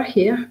parameter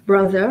here,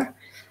 brother,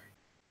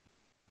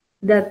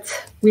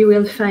 that we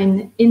will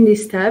find in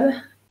this tab,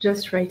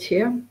 just right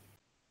here.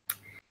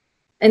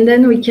 And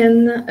then we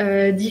can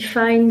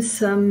define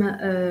some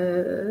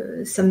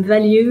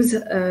values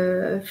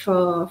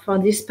for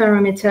this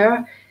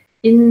parameter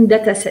in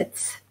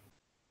datasets.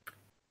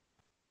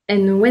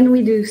 And when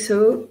we do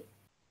so,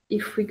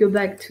 if we go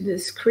back to the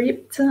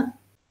script,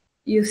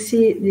 you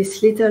see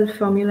this little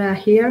formula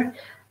here.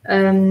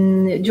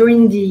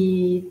 During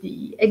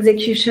the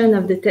execution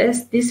of the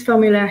test, this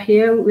formula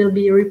here will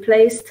be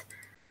replaced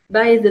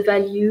by the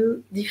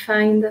value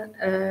defined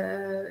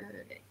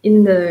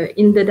in the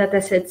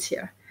datasets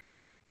here.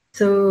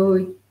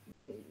 So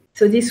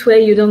this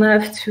way you don't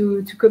have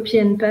to copy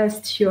and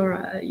paste your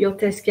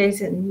test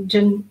case and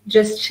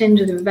just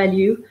change the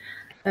value.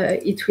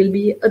 It will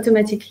be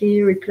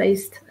automatically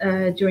replaced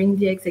during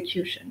the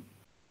execution.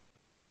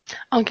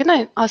 Can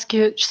I ask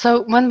you,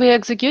 so when we're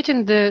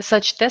executing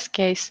such test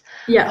case,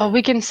 Yeah.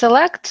 we can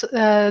select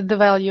the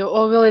value,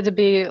 or will it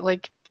be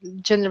like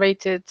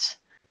generated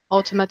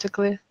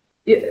automatically?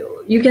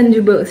 You can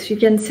do both. You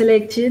can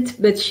select it,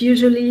 but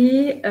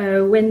usually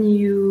when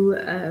you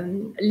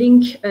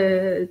link,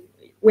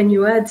 when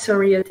you add,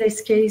 sorry, a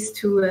test case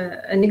to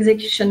an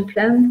execution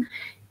plan,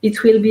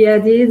 it will be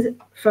added.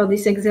 For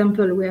this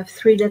example, we have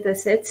 3 data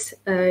sets.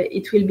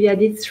 It will be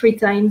added 3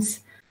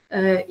 times,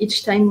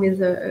 each time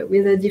with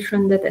a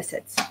different data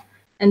sets.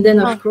 And then,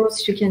 of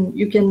course, you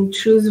can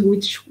choose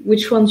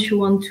which ones you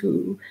want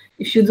to.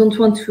 If you don't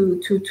want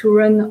to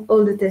run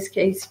all the test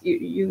case,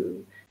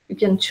 you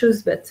can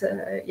choose, but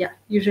yeah,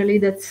 usually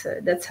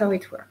that's how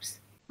it works.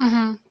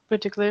 Mm-hmm.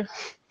 Pretty clear.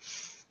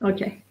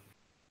 Okay.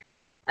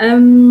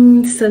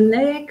 So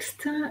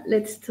next,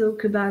 let's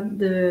talk about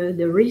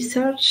the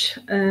research.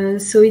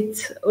 So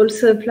it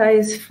also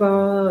applies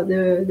for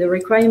the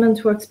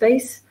requirement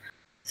workspace.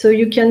 So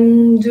you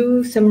can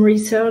do some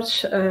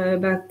research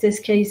about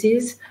test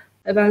cases,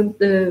 about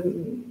the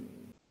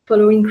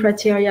following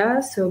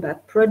criteria. So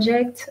about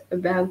project,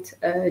 about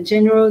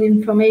general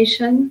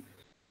information,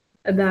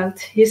 about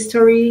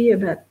history,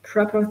 about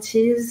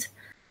properties,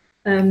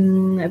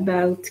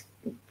 about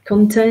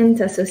content,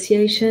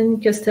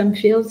 association, custom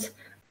fields.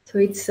 So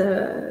it's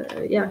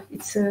yeah,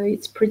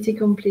 it's pretty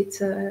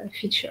complete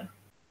feature.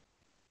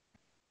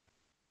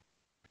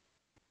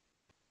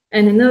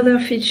 And another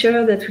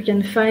feature that we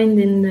can find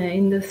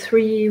in the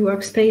 3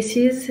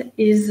 workspaces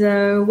is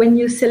when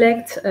you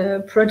select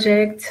a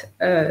project,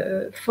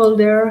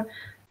 folder,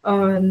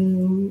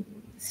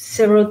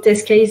 several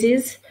test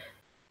cases,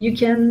 you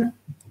can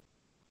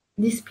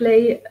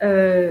display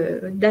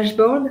a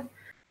dashboard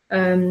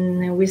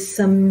with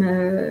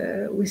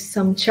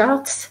some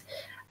charts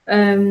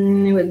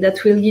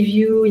that will give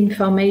you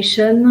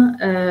information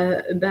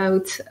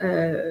about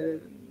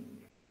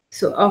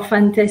so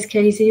orphan test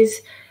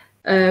cases.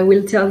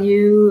 Will tell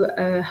you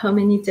how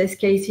many test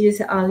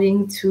cases are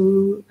linked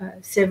to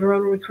several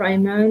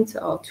requirements,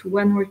 or to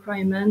one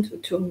requirement, or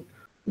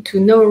to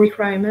no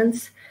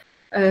requirements.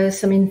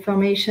 Some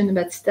information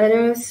about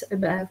status,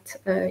 about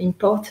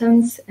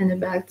importance, and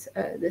about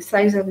the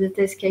size of the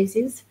test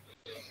cases.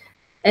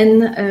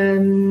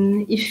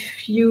 And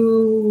if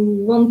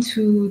you want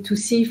to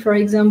see, for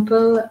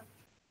example,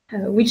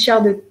 which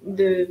are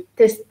the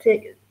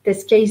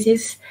test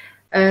cases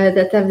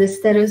that have the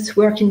status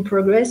work in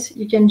progress,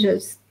 you can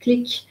just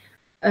click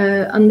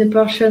on the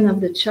portion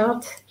of the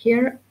chart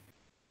here,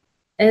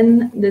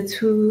 and the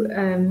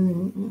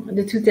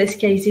two test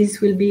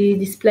cases will be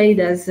displayed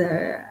as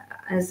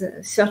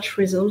search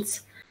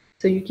results,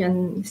 so you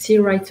can see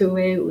right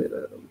away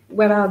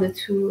what are the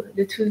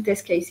two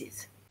test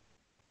cases.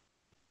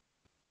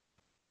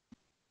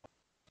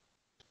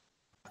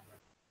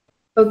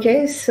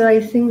 Okay, so I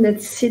think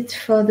that's it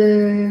for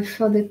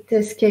the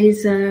test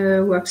case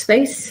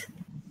workspace.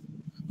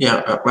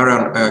 Yeah,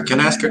 Marion, can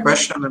I ask a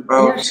question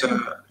about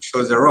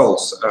show the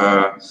roles?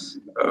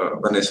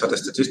 When they set the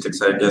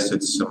statistics, I guess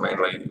it's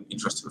mainly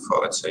interesting for,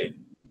 let's say,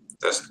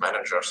 test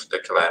managers, the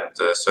client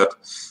cert.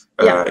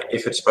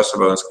 If it's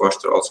possible in Squash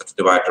to also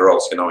divide the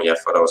roles,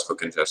 for those who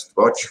can just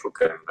watch, who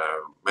can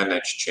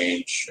manage,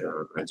 change,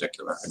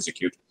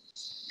 execute.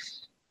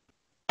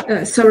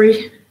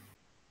 Sorry.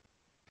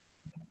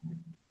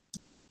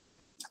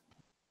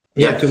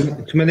 Yeah,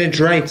 to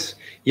manage rights.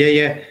 You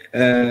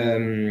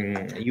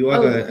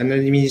have an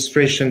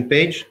administration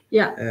page.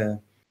 Yeah.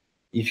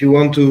 If you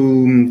want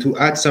to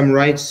add some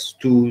rights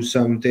to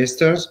some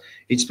testers,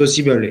 it's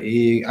possible.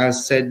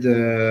 As said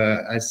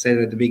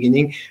at the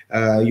beginning,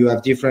 you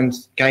have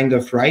different kind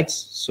of rights,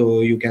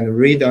 so you can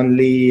read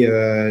only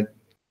a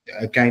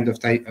kind of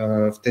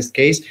test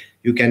case.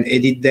 You can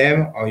edit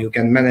them, or you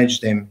can manage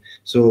them.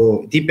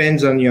 So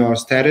depends on your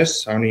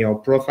status, on your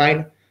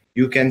profile.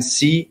 You can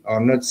see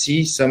or not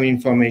see some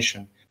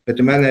information, but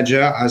the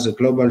manager has a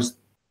global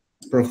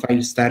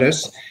profile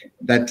status.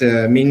 That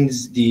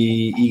means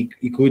he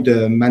could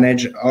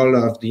manage all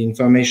of the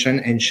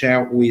information and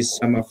share with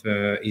some of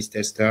his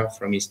testers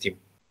from his team.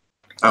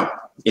 Oh,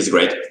 it's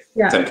great.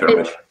 Yeah. Thank you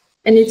very much.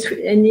 And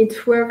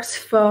it works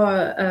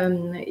for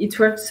it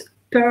works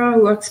per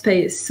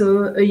workspace.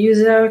 So a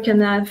user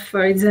can have,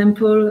 for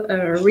example,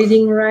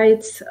 reading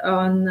rights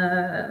on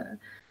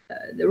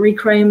the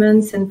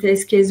requirements and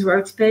test case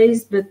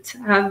workspace, but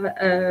have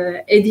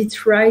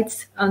edit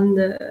rights on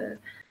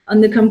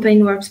the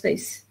campaign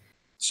workspace.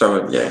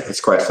 So yeah,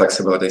 it's quite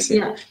flexible, I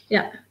see.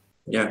 Yeah.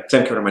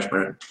 Thank you very much,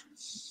 Marion.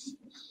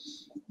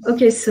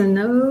 Okay, so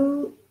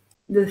now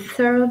the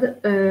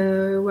third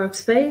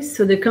workspace,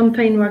 so the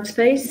campaign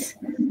workspace.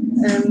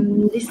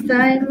 This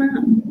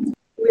time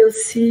we'll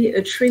see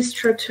a tree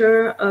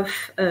structure of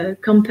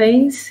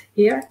campaigns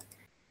here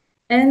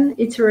and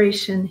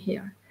iteration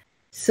here.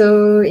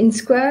 So in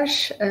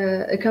Squash,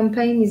 a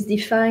campaign is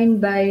defined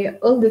by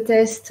all the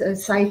test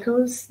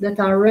cycles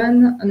that are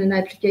run on an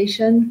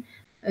application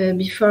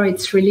before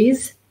its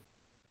release.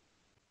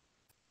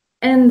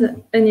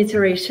 And an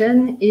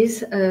iteration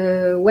is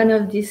one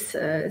of these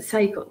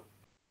cycles.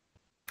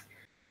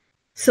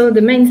 So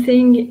the main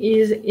thing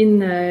is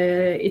in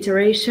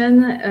iteration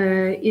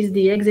is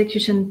the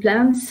execution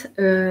plans,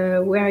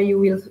 where you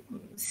will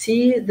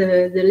see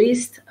the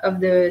list of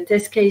the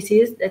test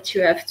cases that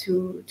you have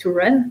to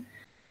run.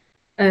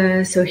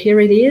 So here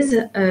it is.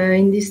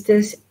 In this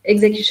test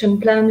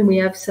execution plan, we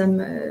have some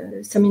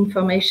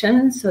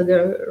information. So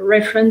the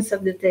reference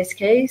of the test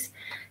case,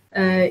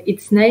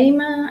 its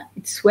name,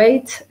 its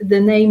weight,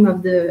 the name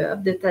of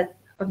the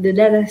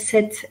data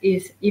set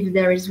is if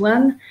there is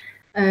one.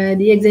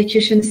 The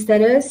execution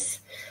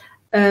status,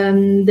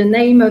 the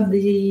name of the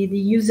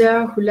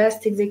user who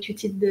last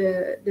executed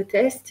the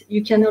test.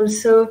 You can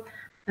also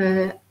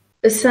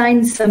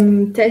assign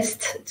some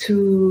tests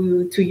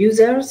to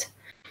users,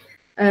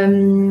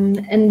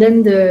 and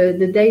then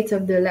the date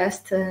of the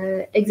last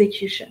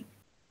execution.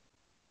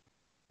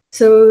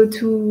 So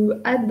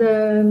to add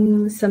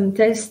some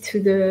tests to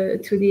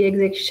the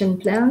execution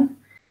plan,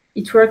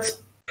 it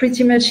works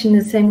pretty much in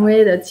the same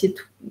way that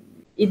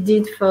it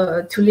did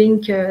to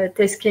link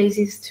test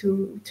cases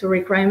to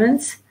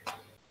requirements.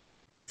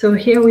 So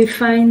here we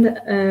find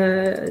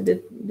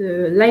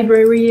the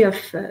library of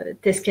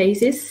test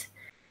cases,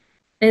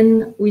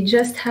 and we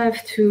just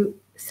have to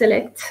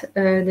select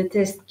the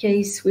test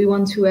case we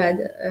want to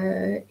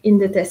add in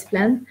the test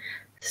plan.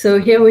 So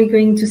here we're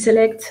going to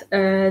select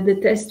the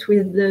test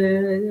with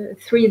the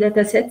 3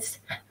 datasets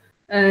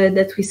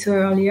that we saw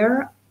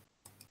earlier.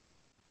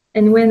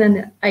 And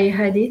when I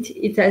had it,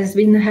 it has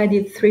been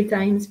added 3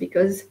 times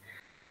because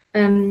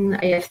I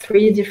have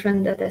 3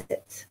 different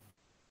datasets.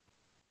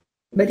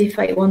 But if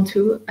I want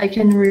to, I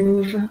can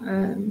remove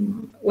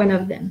one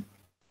of them.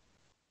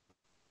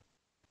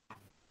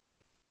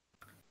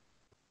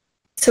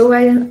 So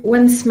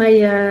once my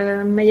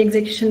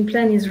execution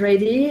plan is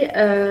ready,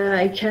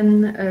 I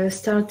can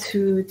start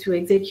to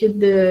execute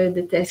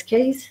the test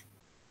case.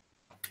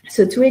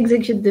 So to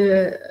execute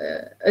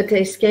a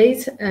test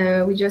case,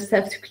 we just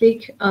have to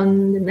click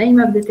on the name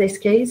of the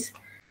test case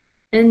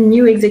and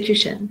new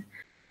execution.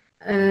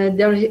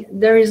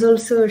 There is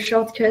also a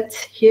shortcut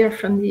here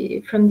from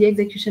the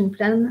execution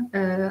plan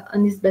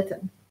on this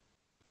button.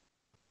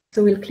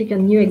 So we'll click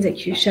on new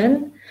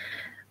execution.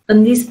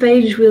 On this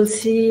page, we'll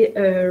see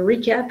a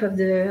recap of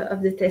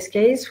the test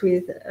case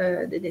with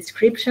the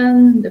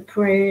description, the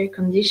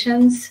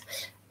preconditions,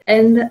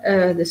 and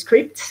the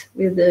script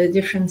with the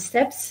different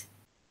steps.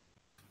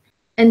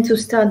 And to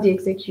start the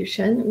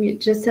execution, we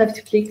just have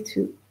to click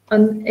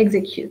on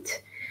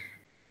execute.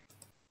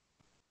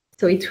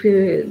 So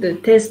the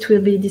test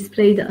will be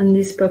displayed on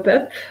this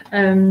pop-up.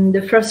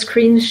 The first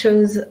screen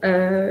shows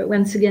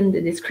once again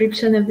the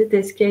description of the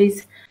test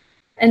case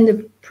and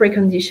the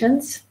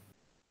preconditions.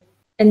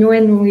 And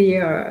when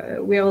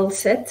we're all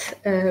set,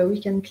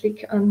 we can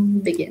click on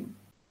begin.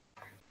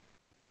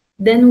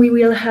 Then we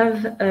will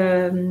have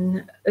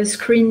a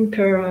screen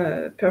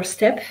per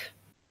step.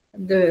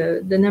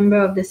 The number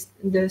of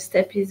the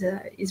step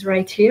is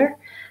right here.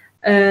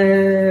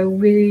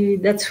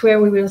 That's where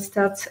we will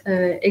start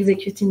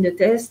executing the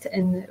test,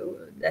 and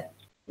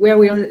where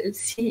we'll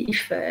see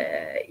if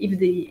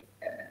the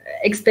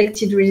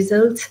expected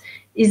result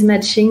is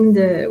matching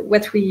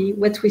what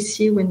we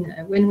see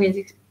when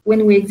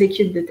we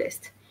execute the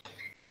test.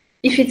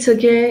 If it's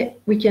okay,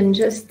 we can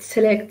just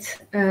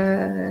select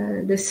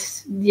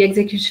the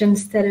execution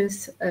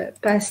status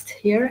passed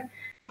here,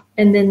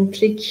 and then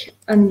click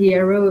on the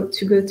arrow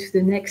to go to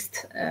the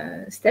next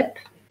step.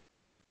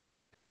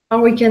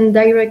 Or we can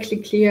directly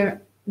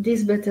clear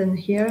this button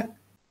here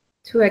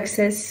to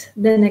access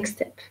the next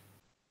step.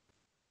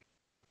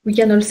 We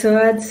can also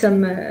add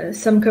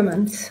some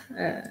comments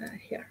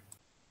here.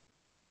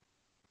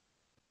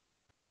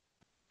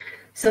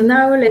 So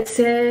now let's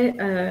say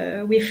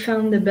we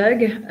found a bug.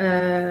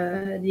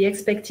 The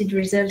expected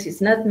result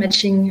is not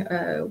matching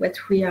what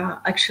we are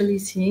actually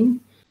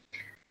seeing.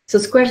 So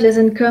Squash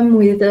doesn't come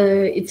with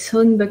its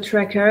own bug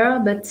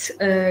tracker, but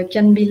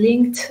can be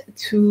linked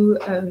to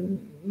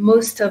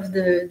most of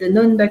the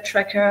non-bug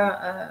tracker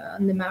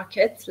on the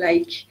market.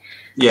 Like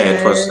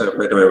it was.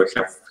 By the way, we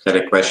have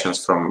had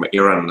questions from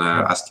Aaron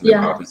asking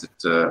about is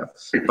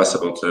it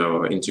possible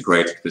to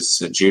integrate with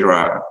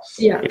Jira?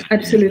 Yeah,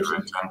 absolutely.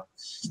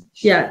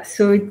 Yeah,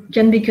 so it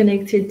can be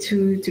connected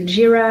to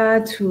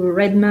Jira, to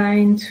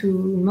Redmine, to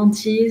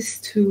Mantis,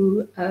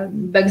 to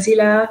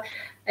Bugzilla,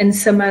 and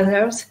some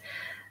others.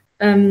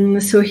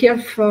 So here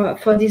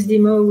for this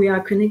demo, we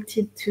are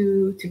connected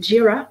to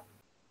Jira.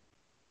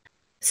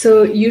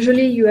 So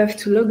usually you have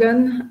to log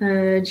on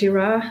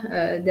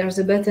Jira. There's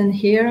a button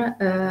here.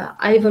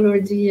 I've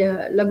already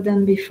logged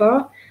on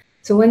before.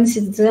 So once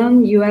it's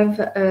done, you have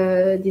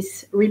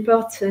this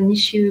report an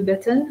issue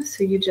button.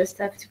 So you just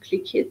have to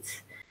click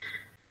it.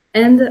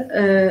 And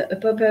a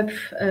pop-up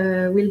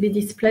will be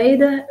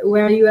displayed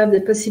where you have the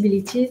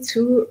possibility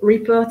to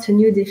report a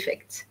new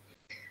defect.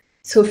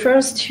 So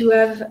first you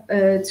have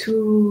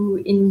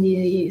in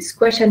the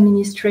Squash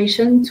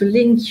administration to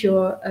link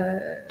your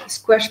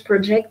Squash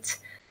project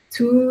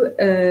to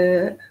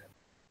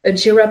a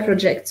Jira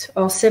project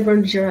or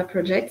several Jira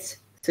projects.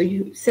 So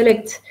you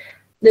select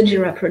the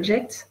Jira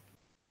project.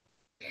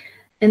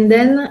 And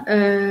then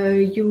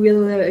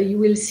you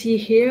will see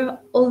here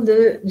all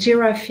the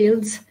Jira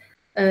fields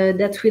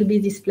that will be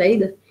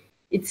displayed.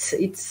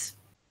 It's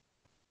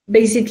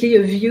basically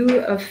a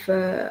view of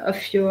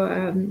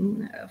your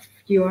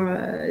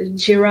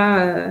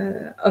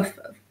Jira of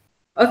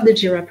the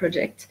Jira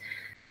project.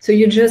 So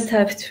you just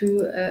have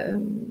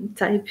to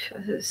type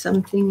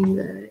something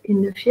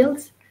in the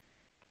fields.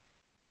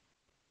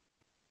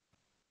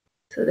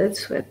 So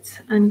that's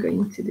what I'm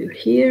going to do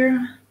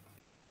here.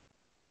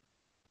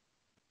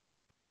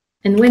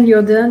 And when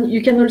you're done,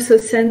 you can also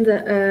send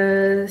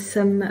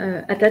some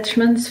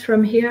attachments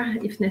from here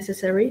if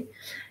necessary.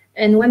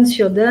 And once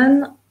you're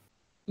done,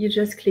 you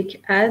just click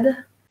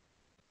Add.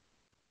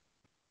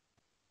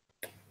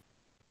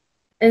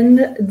 And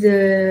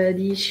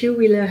the issue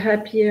will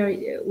appear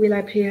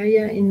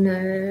here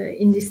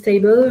in this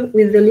table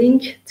with the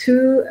link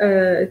to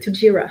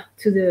Jira,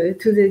 to the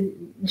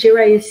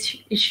Jira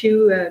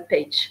issue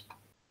page.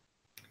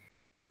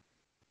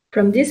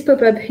 From this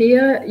pop-up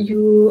here,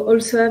 you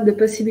also have the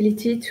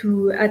possibility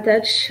to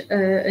attach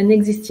an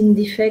existing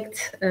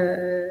defect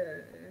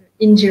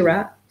in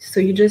Jira.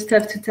 So you just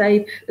have to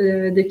type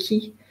the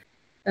key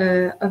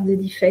of the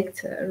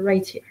defect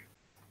right here.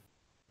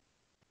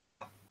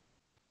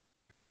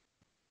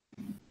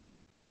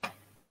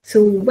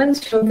 So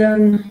once you're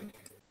done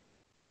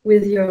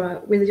with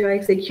your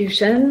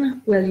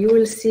execution, well, you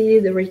will see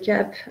the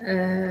recap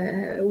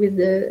with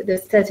the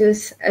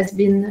status has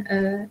been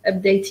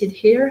updated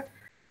here.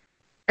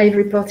 I've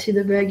reported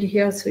a bug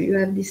here, so you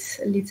have this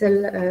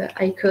little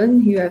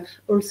icon. You have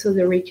also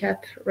the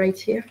recap right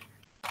here.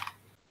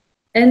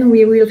 And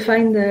we will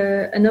find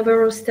an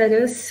overall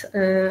status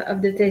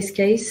of the test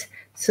case.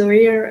 So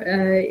here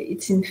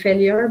it's in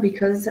failure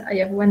because I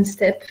have one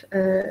step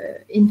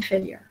in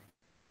failure.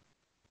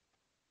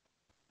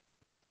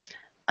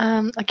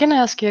 Can I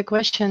ask you a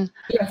question?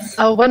 Yes.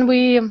 When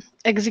we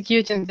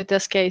execute in the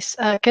test case,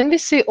 can we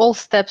see all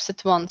steps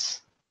at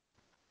once?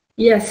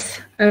 Yes,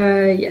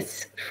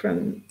 yes,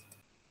 from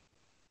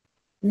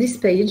this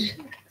page.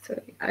 So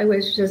I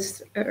was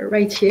just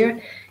right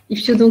here.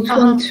 If you don't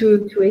want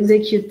to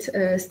execute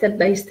step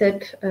by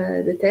step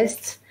the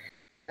tests,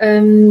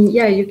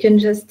 yeah, you can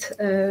just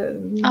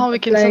we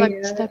can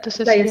select statuses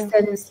apply a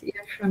status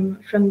here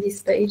from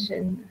this page,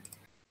 and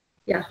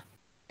yeah,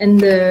 and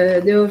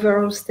the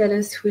overall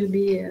status will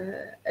be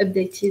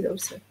updated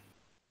also.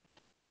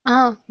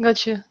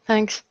 Got you.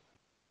 Thanks.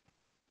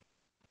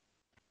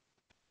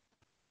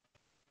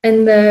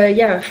 And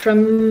yeah,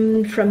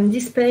 from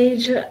this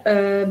page,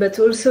 but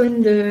also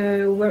in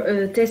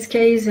the test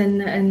case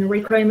and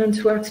requirements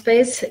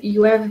workspace,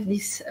 you have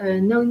this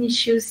known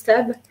issues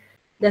tab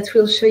that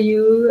will show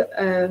you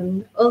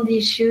all the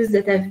issues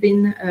that have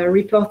been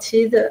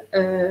reported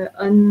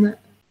on,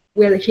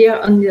 well, here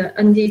on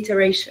the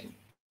iteration.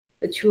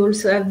 But you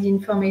also have the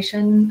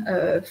information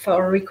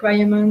for a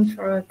requirement,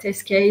 for a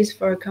test case,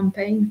 for a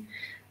campaign.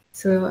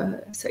 So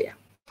yeah.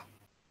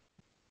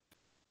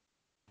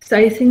 So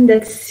I think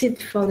that's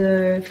it for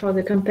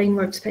the campaign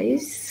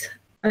workspace.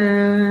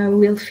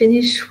 We'll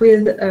finish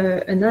with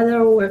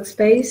another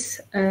workspace,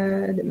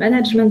 the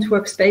management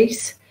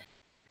workspace,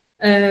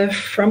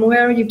 from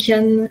where you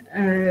can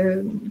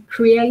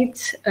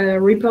create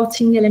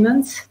reporting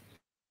elements.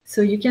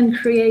 So you can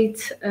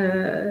create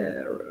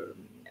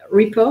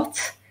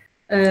reports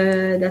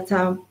that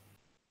are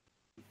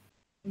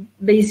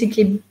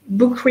basically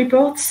book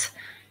reports.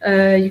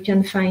 You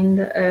can find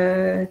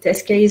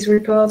test case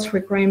reports,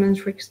 requirement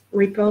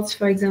reports,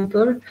 for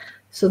example.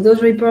 So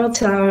those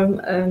reports are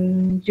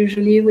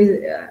usually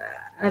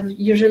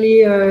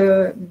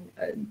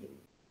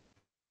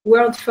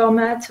Word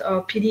format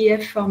or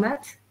PDF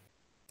format.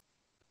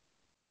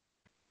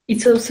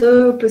 It's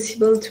also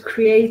possible to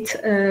create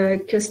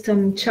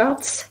custom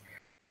charts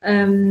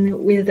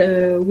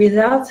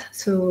without.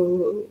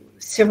 So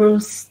several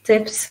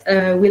steps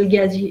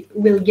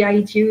will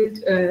guide you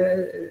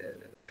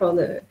for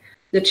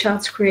the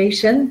charts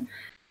creation.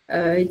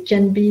 It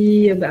can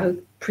be about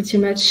pretty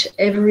much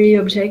every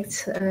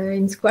object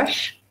in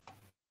Squash.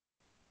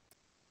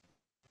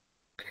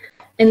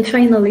 And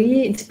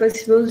finally, it's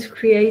possible to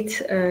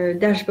create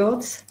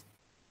dashboards.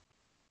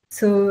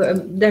 So a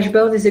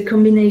dashboard is a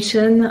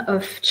combination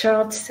of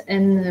charts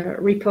and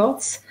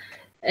reports.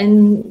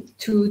 And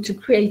to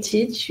create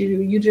it,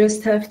 you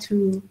just have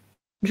to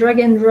drag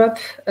and drop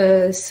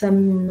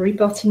some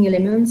reporting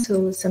elements,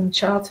 so some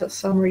charts or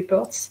some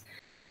reports,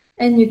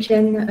 and you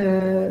can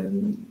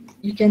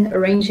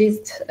arrange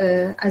it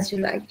as you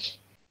like.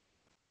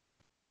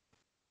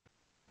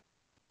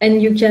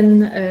 And you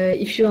can,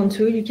 if you want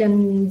to, you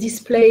can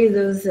display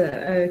those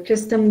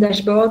custom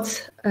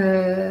dashboards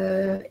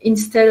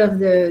instead of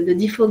the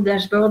default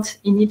dashboards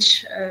in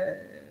each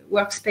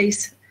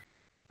workspace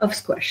of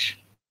Squash.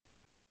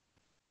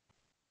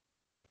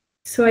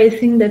 So I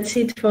think that's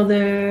it for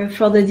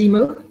the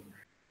demo.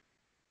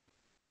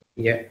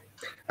 Yeah,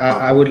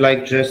 I would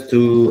like just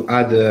to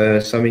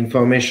add some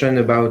information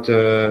about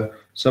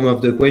some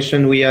of the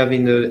questions we have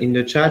in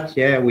the chat.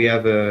 Yeah, we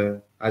have,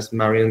 as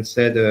Marion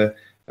said,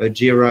 a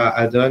Jira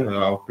add-on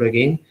or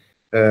plugin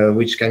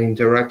which can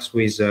interact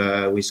with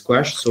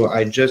Squash. So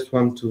I just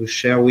want to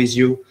share with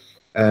you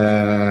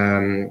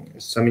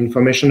some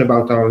information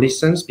about our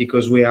license,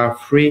 because we are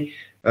free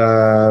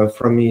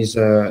from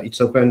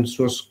its open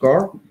source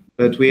core,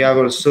 but we have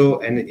also,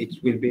 and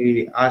it will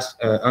be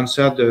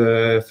answered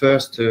the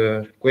first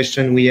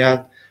question we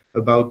had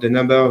about the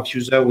number of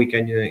users we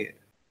can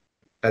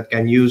that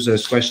can use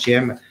Squash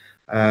TM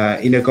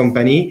in a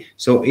company.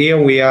 So here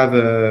we have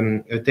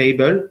a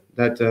table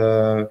that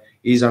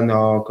is on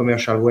our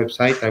commercial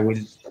website. I will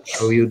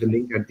show you the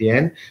link at the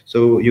end.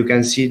 So you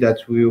can see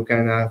that you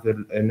can have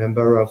a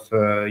number of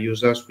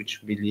users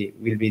which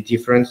will be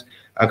different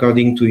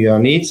according to your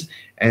needs,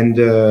 and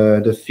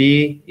the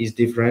fee is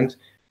different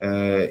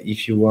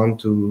if you want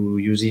to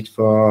use it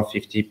for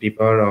 50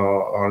 people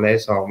or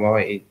less or more,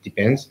 it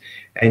depends.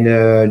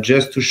 And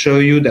just to show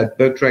you that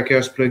Bug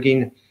Trackers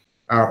plugin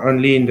are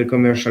only in the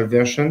commercial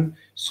version,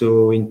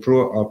 so in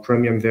Pro or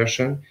Premium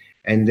version,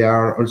 and there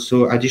are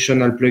also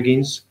additional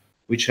plugins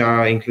which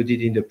are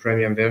included in the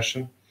Premium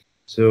version.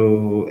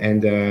 So,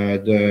 and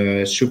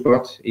the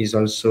support is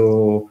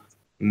also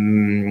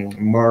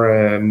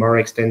more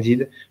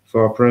extended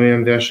for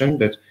Premium version.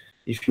 But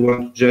if you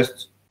want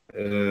just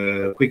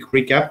a quick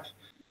recap,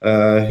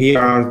 here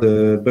are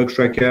the Bug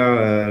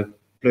Tracker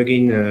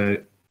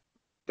plugin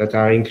that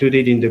are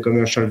included in the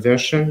commercial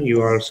version.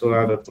 You also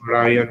have a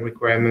Marion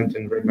requirement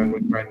and Rayman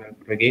requirement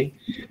plugin,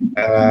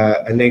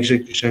 an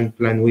execution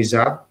plan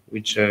wizard,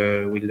 which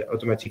will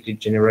automatically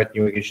generate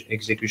new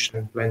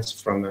execution plans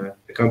from the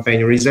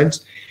campaign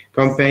results.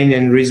 Campaign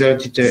and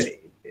result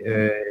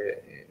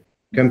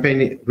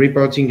campaign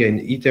reporting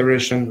and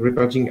iteration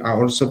reporting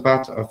are also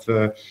part of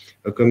a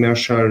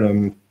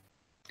commercial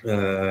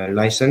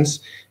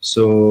license.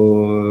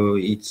 So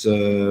it's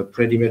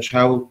pretty much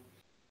how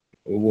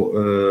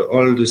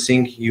all the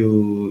things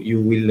you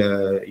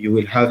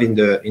will have in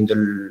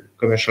the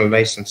commercial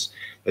license.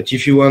 But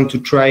if you want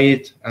to try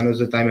it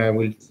another time, I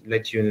will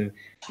let you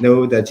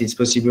know that it's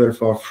possible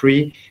for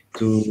free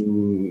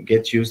to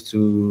get used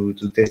to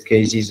test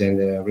cases and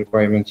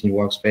requirements in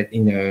workspace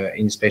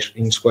in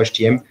Squash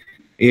TM.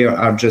 Here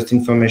are just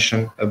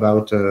information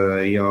about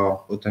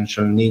your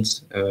potential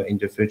needs in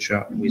the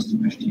future with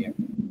Squash TM.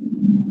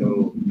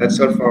 So that's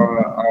all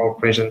for our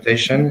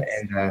presentation,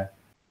 and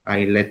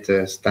I let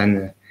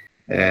Stan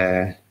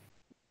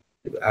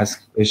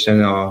ask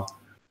question or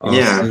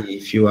see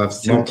if you have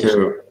more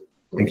questions.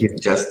 Thank you.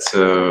 Just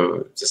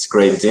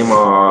great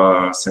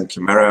demo. Thank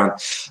you, Marion.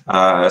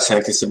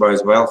 Thank you, Thibaut,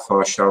 as well,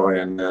 for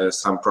showing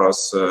some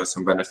pros,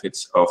 some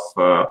benefits of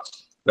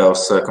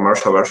those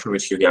commercial version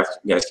which you guys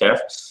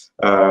have.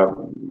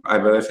 I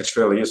believe it's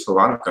really useful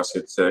one because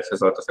it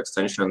has a lot of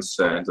extensions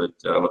and a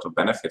lot of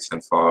benefits,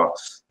 and for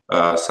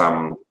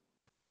some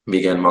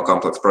big and more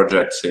complex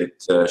projects,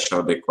 it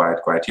should be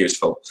quite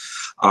useful.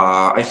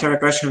 I have a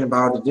question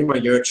about the demo.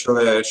 You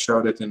actually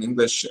showed it in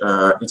English.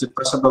 Is it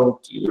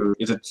possible to,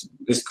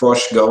 is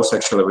Squash goes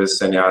actually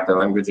with any other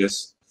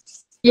languages?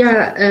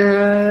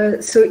 Yeah,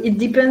 so it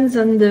depends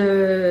on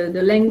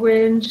the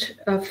language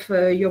of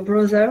your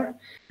browser.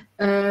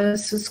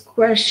 So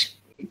Squash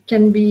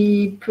can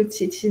be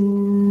put it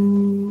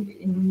in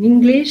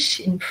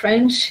English, in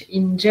French,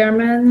 in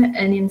German,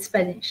 and in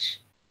Spanish.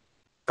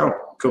 Oh,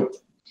 cool.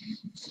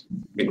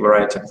 Big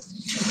variety.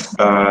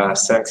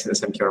 Thank you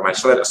very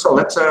much. So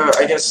let's,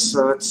 I guess,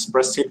 let's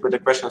proceed with the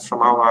questions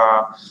from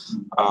our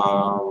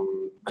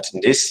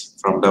attendees,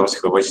 from those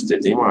who watched the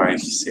demo. I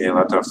see a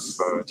lot of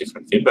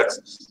different feedbacks.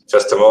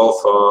 First of all,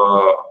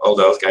 for all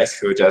those guys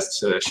who just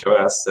show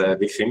us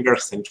big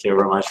fingers, thank you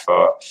very much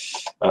for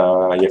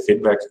your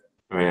feedback.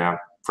 We are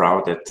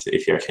proud that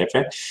if you're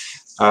happy.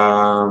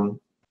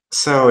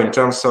 So in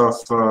terms of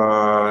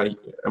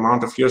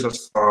amount of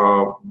users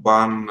for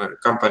one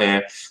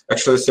company,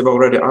 actually Steve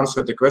already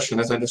answered the question.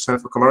 As I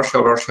understand, for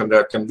commercial version,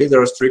 there can be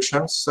the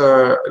restrictions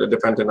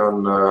depending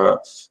on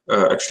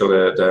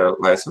actually the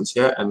license,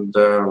 yeah. And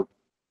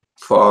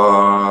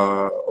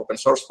for open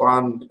source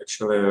one,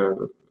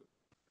 actually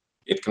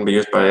it can be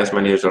used by as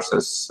many users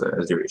as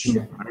you wish.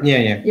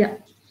 Yeah. Yeah.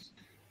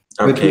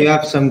 But Okay. we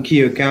have some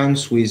key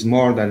accounts with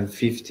more than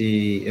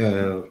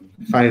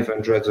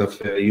 500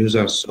 of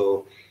users.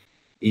 So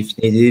if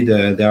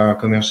needed, there are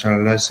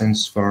commercial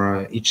license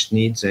for each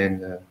needs,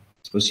 and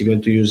it's possible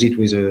to use it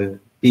with a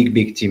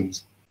big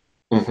teams.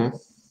 Mm-hmm.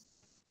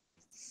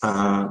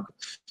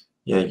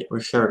 Yeah,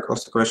 we have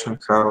also a question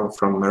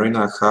from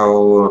Marina,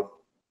 how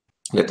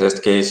the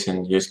test case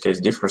and use case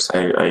differs.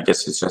 I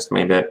guess it's just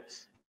maybe a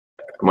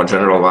more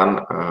general one.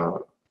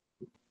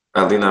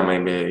 Alina,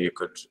 maybe you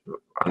could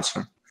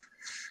answer.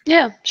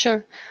 Yeah,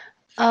 sure.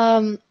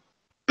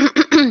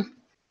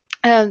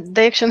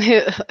 They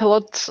actually a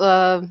lot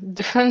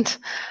different.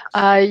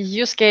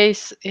 Use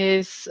case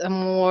is a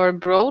more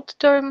broad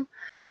term.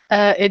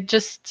 It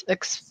just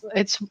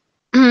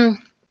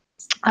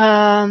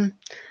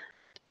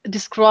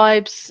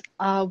describes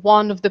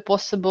one of the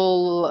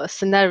possible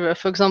scenario.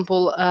 For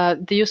example,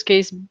 the use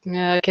case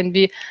can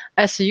be,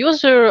 as a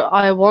user,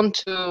 I want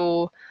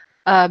to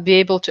be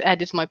able to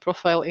edit my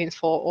profile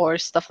info or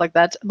stuff like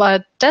that.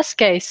 But test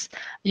case,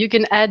 you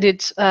can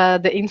edit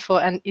the info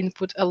and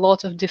input a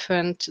lot of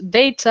different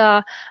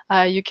data.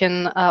 You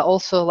can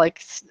also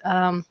like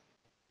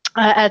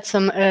add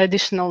some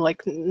additional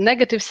like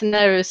negative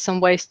scenarios,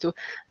 some ways to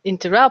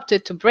interrupt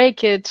it, to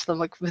break it, so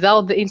like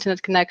without the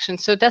internet connection.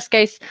 So test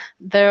case,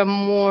 they're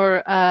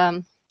more,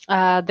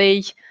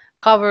 they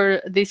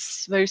cover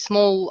these very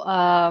small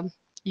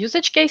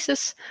usage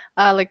cases,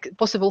 like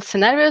possible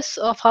scenarios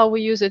of how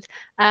we use it,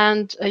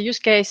 and a use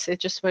case is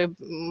just very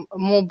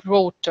more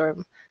broad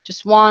term,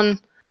 just one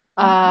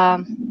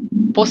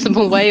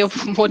possible way of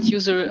what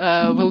user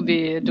will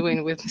be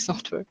doing with the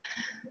software.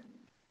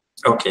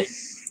 Okay,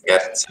 yeah,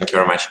 thank you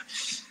very much.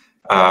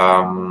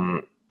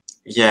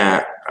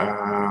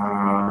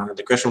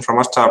 The question from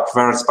Ostap,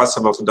 where it's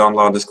possible to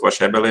download the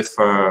Squash, I believe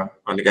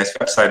on the guy's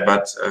website,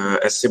 but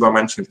as Thibaut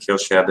mentioned, he'll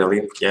share the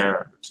link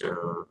here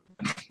to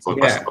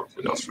possible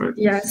to go through it.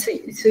 Yeah, so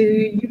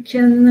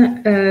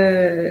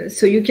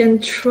you can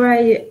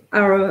try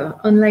our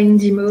online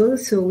demo,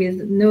 so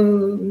with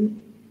no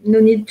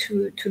need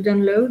to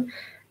download.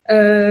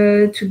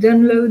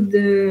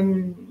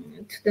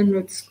 To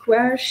download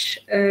Squash,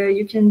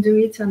 you can do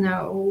it on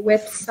our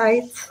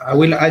website. I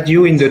will add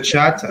you in the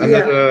chat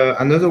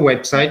another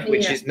website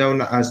which is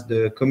known as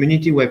the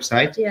community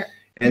website. Yeah.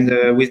 And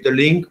with the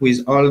link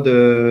with all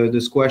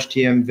the Squash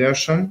TM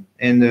version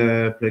and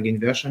the plugin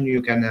version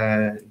you can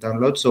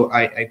download. So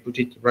I put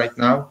it right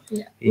now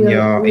in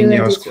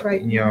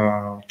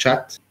your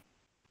chat.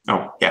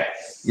 Oh yeah,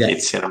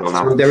 it's available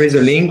now. So there is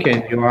a link,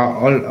 and you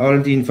are all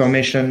the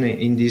information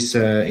in this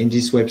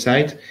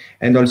website,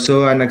 and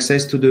also an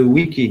access to the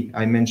wiki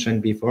I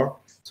mentioned before.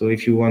 So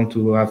if you want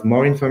to have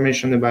more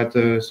information about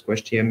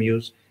Squash TM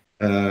use,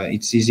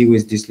 it's easy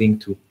with this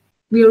link too.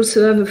 We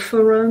also have a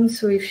forum,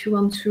 so if you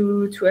want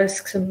to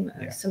ask some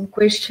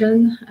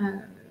question,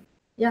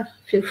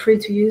 feel free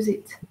to use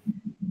it.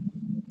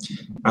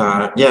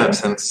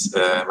 Thanks,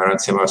 Marion,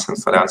 Thibaut,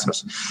 thanks for the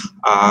answers.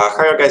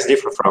 How you guys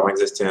differ from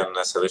existing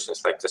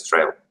solutions like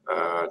TestRail?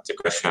 The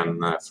question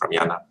from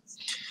Yana.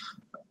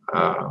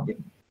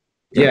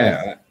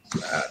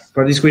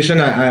 For this question,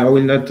 I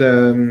will not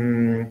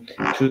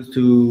choose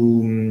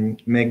to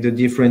make the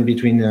difference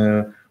between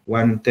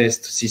one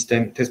test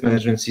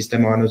management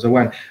system or another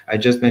one. I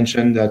just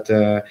mentioned that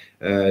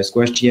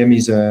Squash TM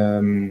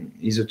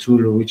is a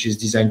tool which is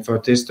designed for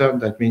tester.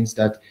 That means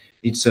that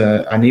it's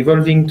an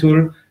evolving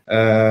tool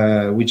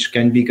which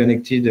can be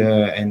connected,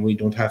 and we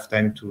don't have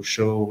time to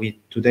show it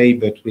today,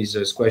 but with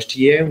Squash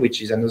TM,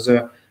 which is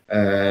another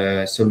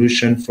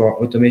solution for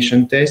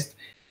automation test.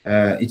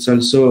 It's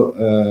also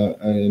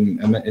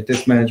a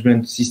test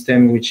management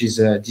system which is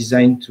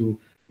designed to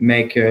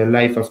make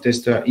life of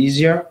tester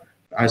easier.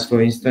 As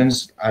for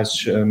instance,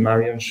 as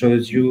Marion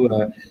shows you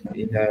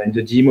in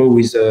the demo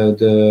with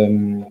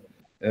the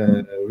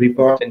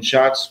report and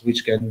charts,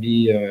 which can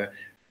be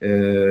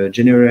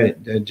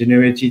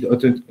generated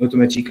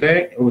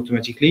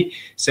automatically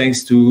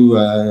thanks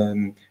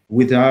to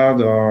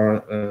Wizard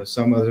or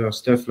some other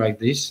stuff like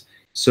this.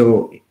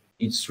 So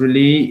it's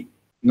really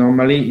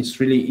normally it's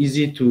really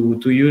easy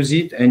to use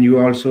it, and you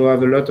also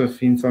have a lot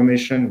of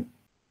information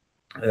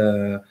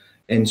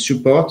and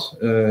support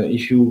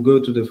if you go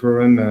to the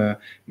forum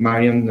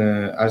Marion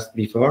asked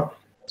before.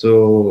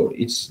 So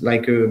it's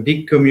like a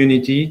big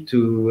community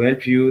to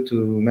help you to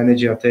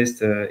manage your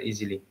test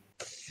easily.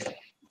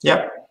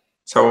 Yeah,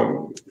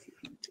 so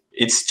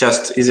it's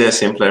just easier,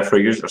 simpler for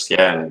users,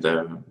 and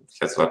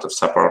has a lot of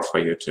support for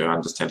you to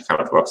understand how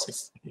it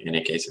works in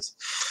any cases.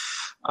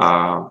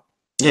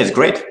 It's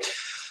great.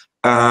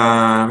 We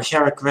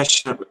have a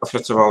question.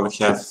 First of all, we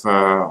have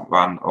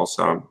one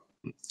also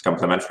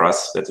compliment for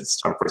us that it's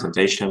strong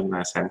presentation.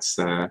 Thanks,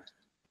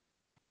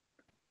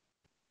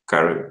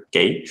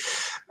 K.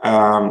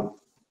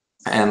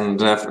 And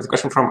the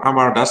question from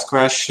Amar, does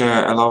Squash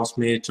allows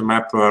me to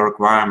map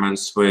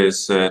requirements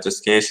with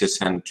test cases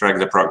and track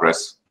the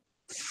progress?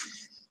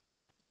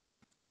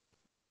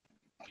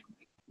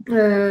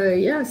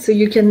 So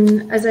you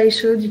can, as I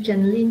showed, you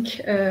can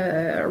link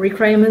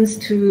requirements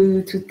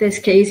to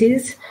test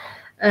cases,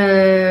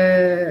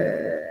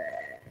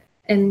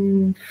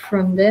 and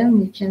from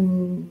them you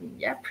can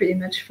pretty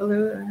much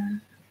follow.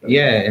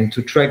 And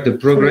to track the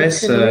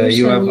progress,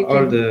 you have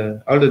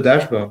all the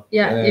dashboard.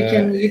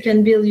 You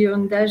can build your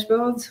own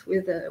dashboards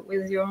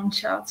with your own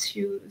charts.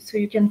 So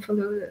you can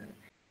follow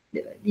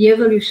the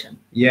evolution.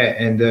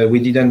 And we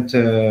didn't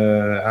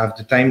have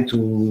the time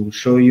to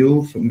show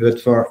you,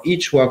 but for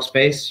each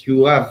workspace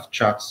you have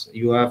charts,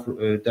 you have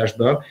a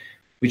dashboard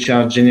which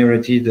are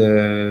generated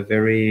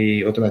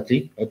very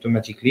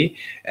automatically,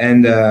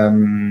 and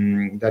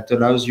that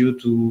allows you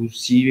to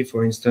see,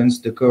 for instance,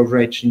 the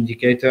coverage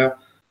indicator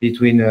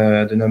between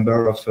the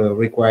number of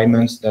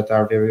requirements that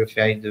are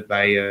verified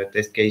by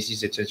test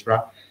cases,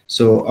 etc.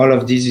 So all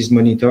of this is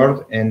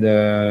monitored, and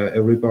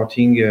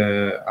reporting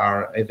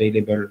are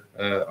available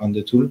on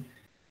the tool.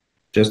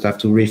 Just have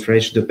to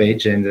refresh the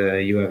page, and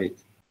you have it.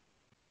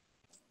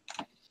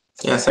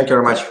 Yeah, thank you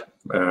very much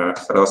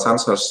for those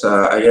answers.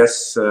 I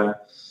guess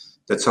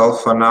that's all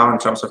for now in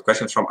terms of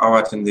questions from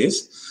our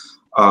attendees.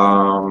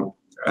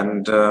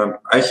 And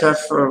I have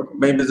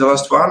maybe the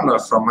last one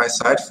from my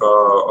side for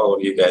all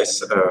of you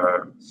guys.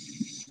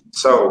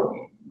 So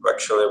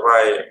actually,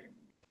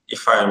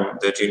 if I'm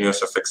the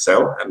genius of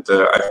Excel and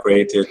I've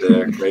created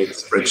a great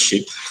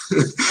spreadsheet.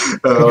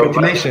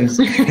 Congratulations.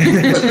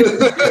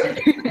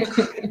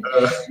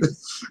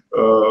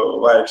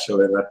 Why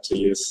actually not to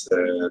use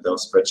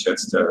those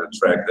spreadsheets to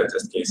track the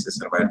test cases,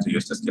 and why to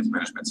use test case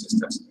management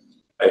systems?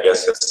 I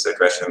guess it's a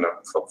question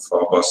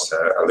for both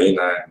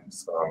Alina and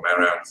for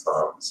Marion,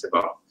 for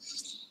Thibaut.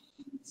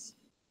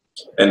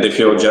 And if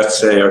you'll just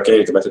say,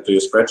 okay, it's better to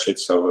use spreadsheets,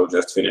 so we'll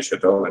just finish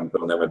it all and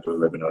we'll never do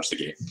webinars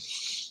again.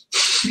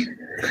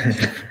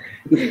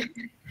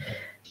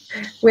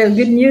 Well,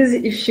 good news.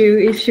 If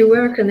you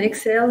work on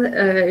Excel,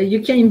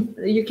 you can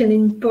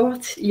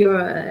import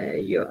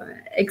your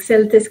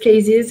Excel test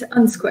cases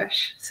on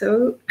Squash.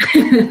 So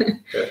yeah,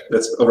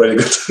 that's already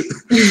good.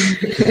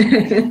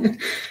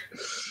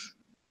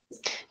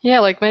 Yeah,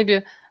 like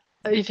maybe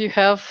if you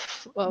have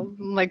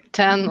like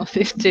 10 or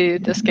 50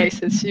 test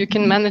cases, you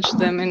can manage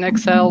them in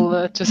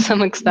Excel to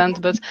some extent,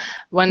 but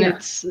when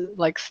it's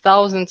like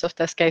thousands of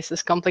test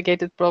cases,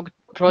 complicated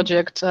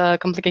project,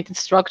 complicated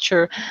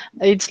structure,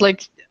 it's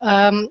like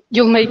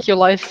you'll make your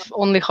life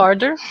only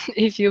harder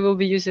if you will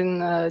be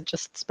using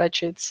just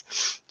spreadsheets.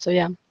 So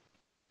yeah.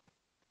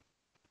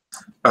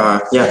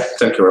 Yeah,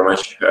 thank you very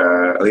much,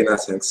 Alina.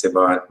 Thanks,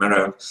 Thibaut and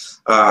Marion.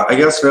 I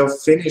guess we'll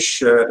finish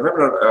the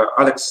webinar.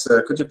 Alex,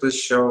 could you please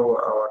show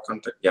our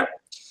contact? Yeah.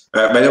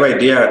 By the way,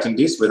 dear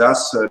attendees, with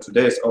us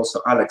today is also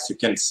Alex. You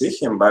can't see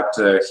him, but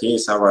he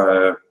is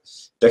our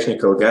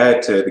technical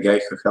guide, the guy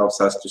who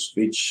helps us to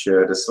switch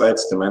the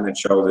slides, to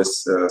manage all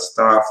this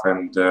stuff,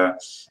 and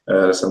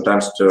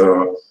sometimes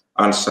to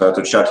answer,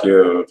 to chat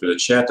you to the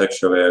chat,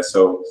 actually.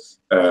 So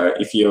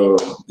if you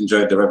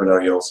enjoyed the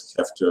webinar, you also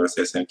have to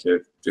say thank you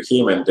to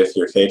him, and if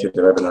you hated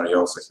the webinar, you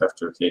also have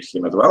to hate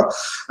him as well.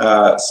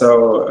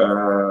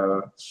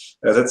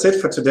 That's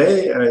it for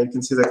today. You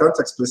can see the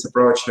contacts. Please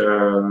approach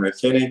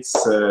Henix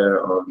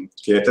or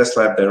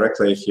QATestLab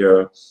directly if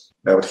you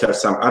would have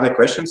some other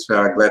questions. We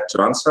are glad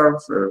to answer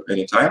for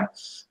any time.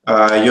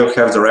 You'll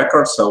have the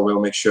record, so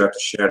we'll make sure to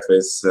share it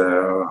with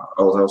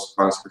all those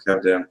ones who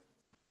have the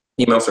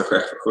emails or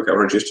who have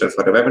registered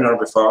for the webinar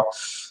before.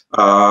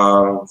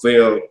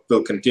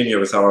 We'll continue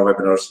with our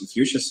webinars in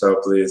future, so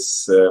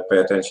please pay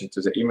attention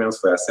to the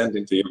emails we are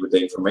sending to you with the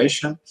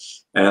information,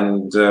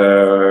 and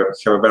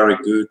have a very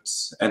good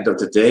end of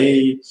the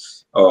day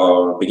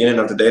or beginning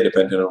of the day,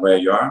 depending on where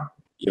you are.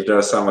 If there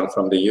is someone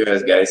from the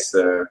US, guys,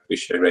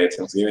 wish you a great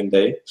Thanksgiving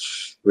Day,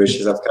 which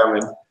is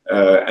upcoming,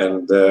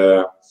 and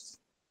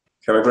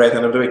have a great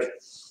end of the week.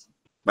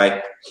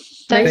 Bye.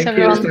 Thanks,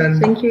 everyone. Thank you.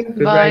 Thank you.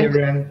 Goodbye,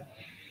 everyone.